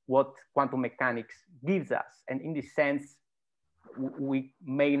what quantum mechanics gives us. And in this sense, we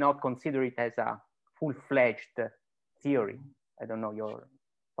may not consider it as a full-fledged theory. I don't know your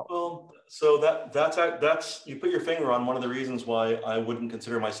thoughts. Well, so that's you put your finger on one of the reasons why I wouldn't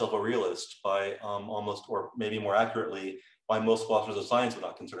consider myself a realist, by almost, or maybe more accurately, why most philosophers of science would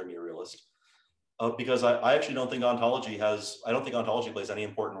not consider me a realist. Because I actually don't think ontology plays any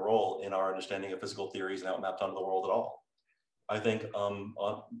important role in our understanding of physical theories and how it mapped onto the world at all. I think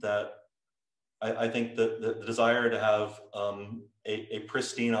I think that the desire to have a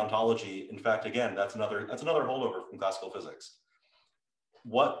pristine ontology, in fact, again, that's another holdover from classical physics.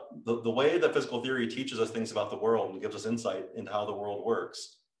 What the way that physical theory teaches us things about the world and gives us insight into how the world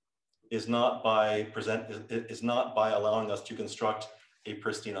works is not by allowing us to construct a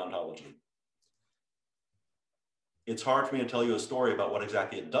pristine ontology. It's hard for me to tell you a story about what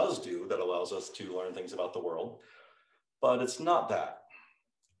exactly it does do that allows us to learn things about the world, but it's not that.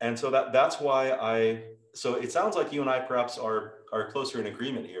 And so that's why so it sounds like you and I perhaps are closer in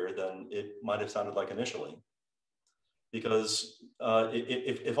agreement here than it might have sounded like initially. Because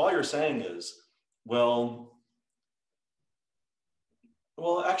if all you're saying is, well,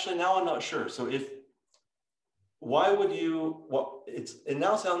 actually now I'm not sure. So why would you, it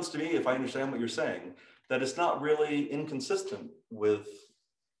now sounds to me, if I understand what you're saying, that it's not really inconsistent with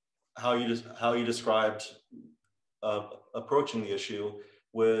how you described approaching the issue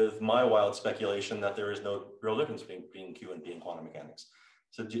with my wild speculation that there is no real difference between Q and P in quantum mechanics.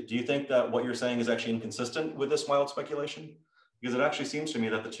 So do you think that what you're saying is actually inconsistent with this wild speculation? Because it actually seems to me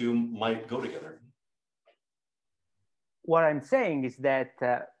that the two might go together. What I'm saying is that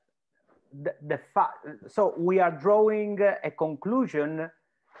so we are drawing a conclusion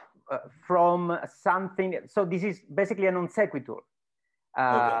from something. So this is basically a non sequitur,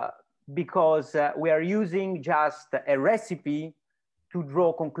 Okay. because we are using just a recipe to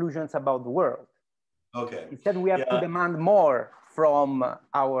draw conclusions about the world. Okay. Instead, we have to demand more from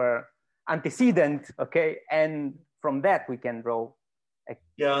our antecedent, okay? And from that, we can draw.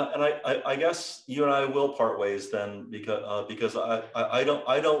 Yeah, and I guess you and I will part ways then, because I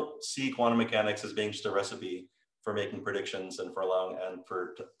don't see quantum mechanics as being just a recipe for making predictions and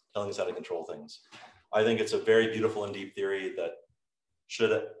for telling us how to control things. I think it's a very beautiful and deep theory that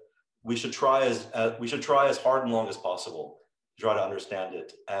we should try as hard and long as possible to try to understand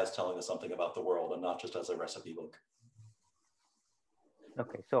it as telling us something about the world and not just as a recipe book.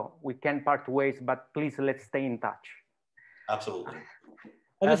 Okay, so we can part ways, but please let's stay in touch. Absolutely.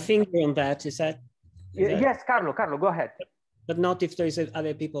 I have a finger on that. Is that? Yes, Carlo, go ahead. But not if there is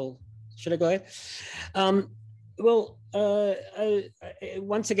other people. Should I go ahead? Well,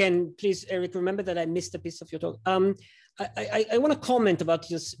 once again, please, Erik, remember that I missed a piece of your talk. I want to comment about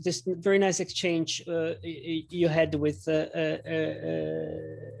this very nice exchange you had with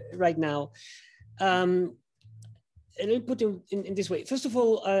right now. let me put it in this way. First of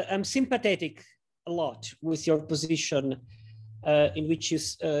all, I'm sympathetic a lot with your position in which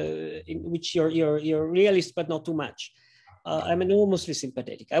you're realist, but not too much. I'm enormously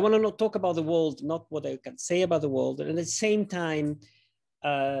sympathetic. I want to talk about the world, not what I can say about the world. And at the same time,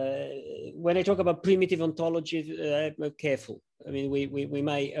 when I talk about primitive ontology, I'm careful. I mean, we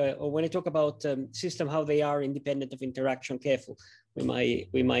might, or when I talk about system, how they are independent of interaction, careful.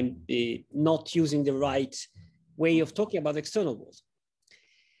 We might be not using the right way of talking about the external world.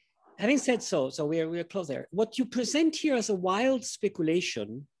 Having said so we're close there. What you present here as a wild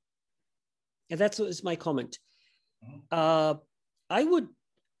speculation, and that's my comment. I would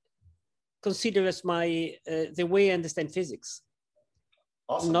consider as my the way I understand physics,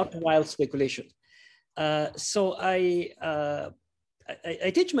 awesome. Not wild speculation. So I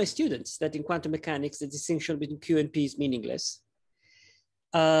teach my students that in quantum mechanics, the distinction between Q and P is meaningless.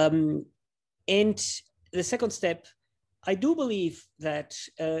 And the second step, I do believe that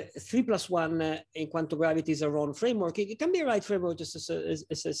 3+1 in quantum gravity is a wrong framework. It can be a right framework just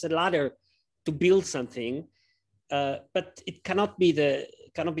as a ladder to build something, but it cannot be the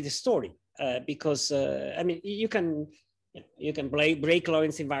story because I mean you can break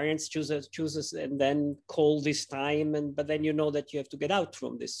Lorentz invariance, choose and then call this time, but then you know that you have to get out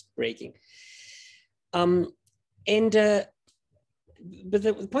from this breaking. But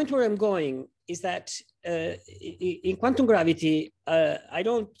the point where I'm going is that in quantum gravity, I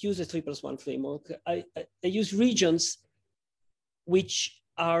don't use a 3+1 framework. I use regions which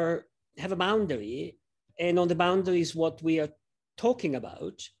have a boundary, and on the boundary is what we are talking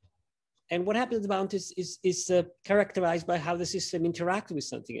about. And what happens at the boundary is characterized by how the system interacts with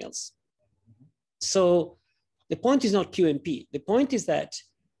something else. So the point is not Q and P. The point is that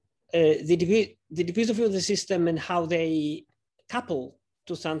the diffusivity of the system and how they couple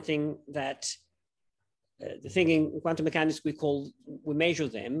to something that the thing in quantum mechanics we measure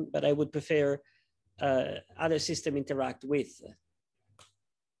them, but I would prefer other system interact with.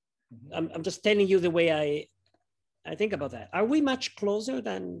 I'm just telling you the way I think about that. Are we much closer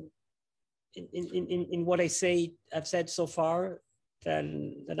than in what I've said so far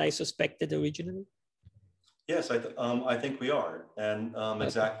than I suspected originally? Yes, I think we are, and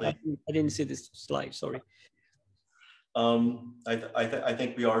exactly. I didn't see this slide. Sorry. I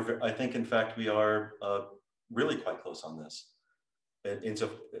think we are. I think, in fact, we are really quite close on this.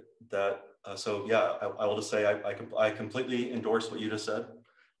 So yeah, I will just say I completely endorse what you just said.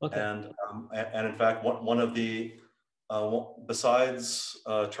 Okay. And in fact, one of the besides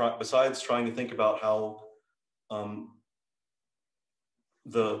trying to think about how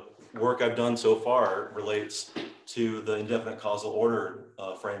the work I've done so far relates to the indefinite causal order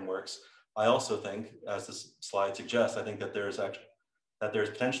frameworks, I also think, as this slide suggests, I think that there's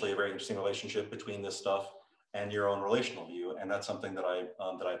potentially a very interesting relationship between this stuff and your own relational view, and that's something that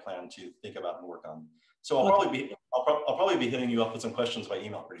I plan to think about and work on. So I'll probably be hitting you up with some questions by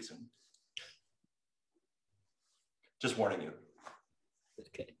email pretty soon. Just warning you.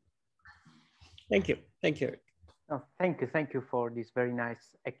 Okay. Thank you, Erik. Oh, thank you for this very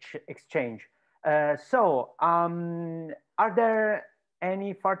nice exchange. So are there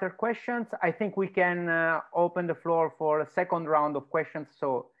any further questions? I think we can open the floor for a second round of questions.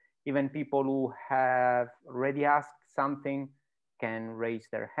 So even people who have already asked something can raise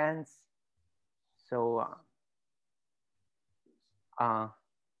their hands. So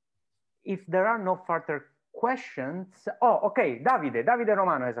if there are no further questions, oh, okay, Davide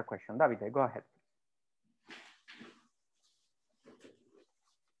Romano has a question. Davide, go ahead.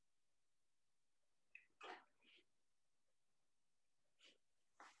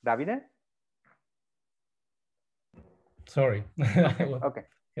 Davide? Sorry. Okay.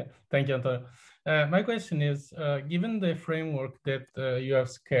 Yeah. Thank you, Antonio. My question is, given the framework that you have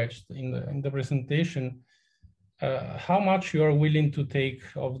sketched in the presentation, how much you are willing to take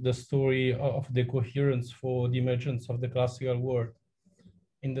of the story of the coherence for the emergence of the classical world,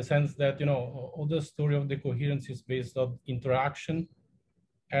 in the sense that, you know, all the story of the coherence is based on interaction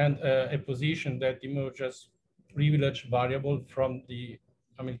and a position that emerges privileged variable from the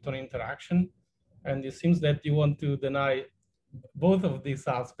Hamiltonian interaction. And it seems that you want to deny both of these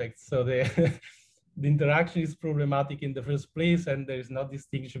aspects. So the interaction is problematic in the first place, and there is no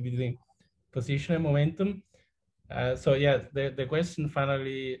distinction between position and momentum. So yeah, the question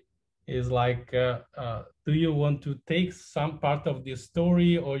finally is like, do you want to take some part of this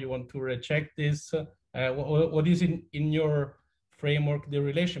story, or you want to reject this? What is in your framework the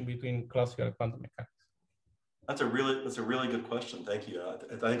relation between classical and quantum mechanics? That's a really good question. Thank you.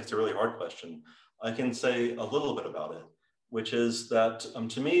 I think it's a really hard question. I can say a little bit about it, which is that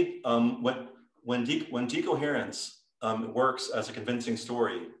to me, when decoherence works as a convincing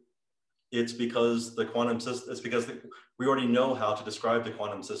story, it's because the quantum system, it's because we already know how to describe the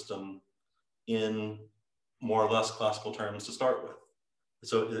quantum system in more or less classical terms to start with.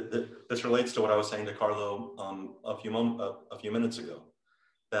 So this relates to what I was saying to Carlo a few minutes ago,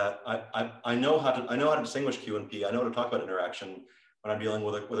 that I know how to distinguish Q and P. I know how to talk about interaction when I'm dealing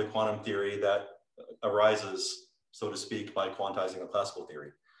with a quantum theory that arises, so to speak, by quantizing a classical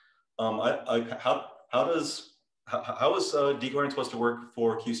theory. How is decoherence supposed to work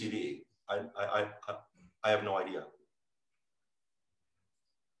for QCD? I have no idea.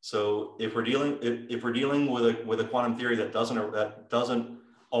 So if we're dealing with a quantum theory that doesn't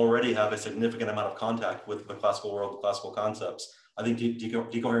already have a significant amount of contact with the classical world, classical concepts, I think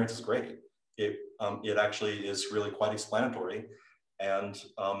decoherence is great. It actually is really quite explanatory, and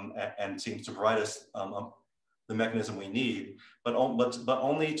seems to provide us the mechanism we need, but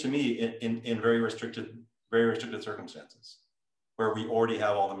only to me in very restricted circumstances, where we already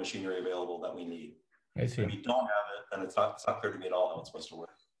have all the machinery available that we need. I see. If we don't have it, then it's not clear to me at all how it's supposed to work.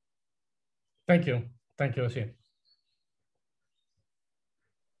 Thank you. Thank you, Osi.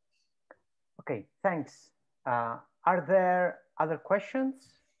 Okay, thanks. Are there other questions?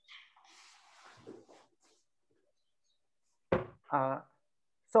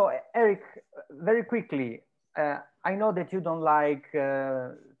 So Erik, very quickly, I know that you don't like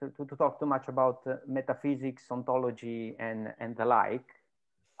to talk too much about metaphysics, ontology, and the like,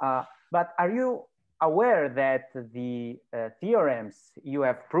 but are you aware that the theorems you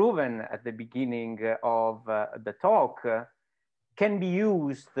have proven at the beginning of the talk can be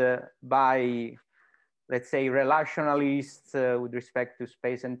used by, let's say, relationalists with respect to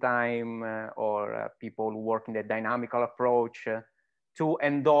space and time, or people who work in the dynamical approach to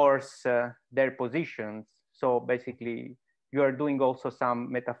endorse their positions? So basically, you are doing also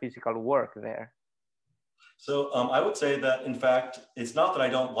some metaphysical work there. So I would say that, in fact, it's not that I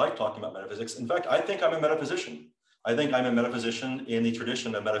don't like talking about metaphysics. In fact, I think I'm a metaphysician. I think I'm a metaphysician in the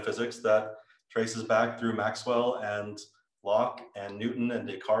tradition of metaphysics that traces back through Maxwell and Locke and Newton and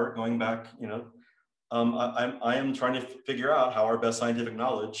Descartes, going back, you know. I am trying to figure out how our best scientific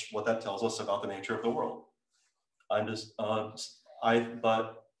knowledge, what that tells us about the nature of the world. I'm just, so I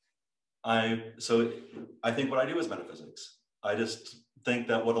think what I do is metaphysics. I just think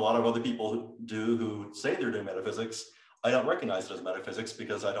that what a lot of other people do who say they're doing metaphysics, I don't recognize it as metaphysics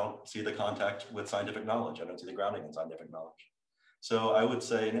because I don't see the contact with scientific knowledge. I don't see the grounding in scientific knowledge. So I would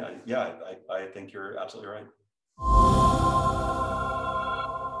say, yeah, I think you're absolutely right.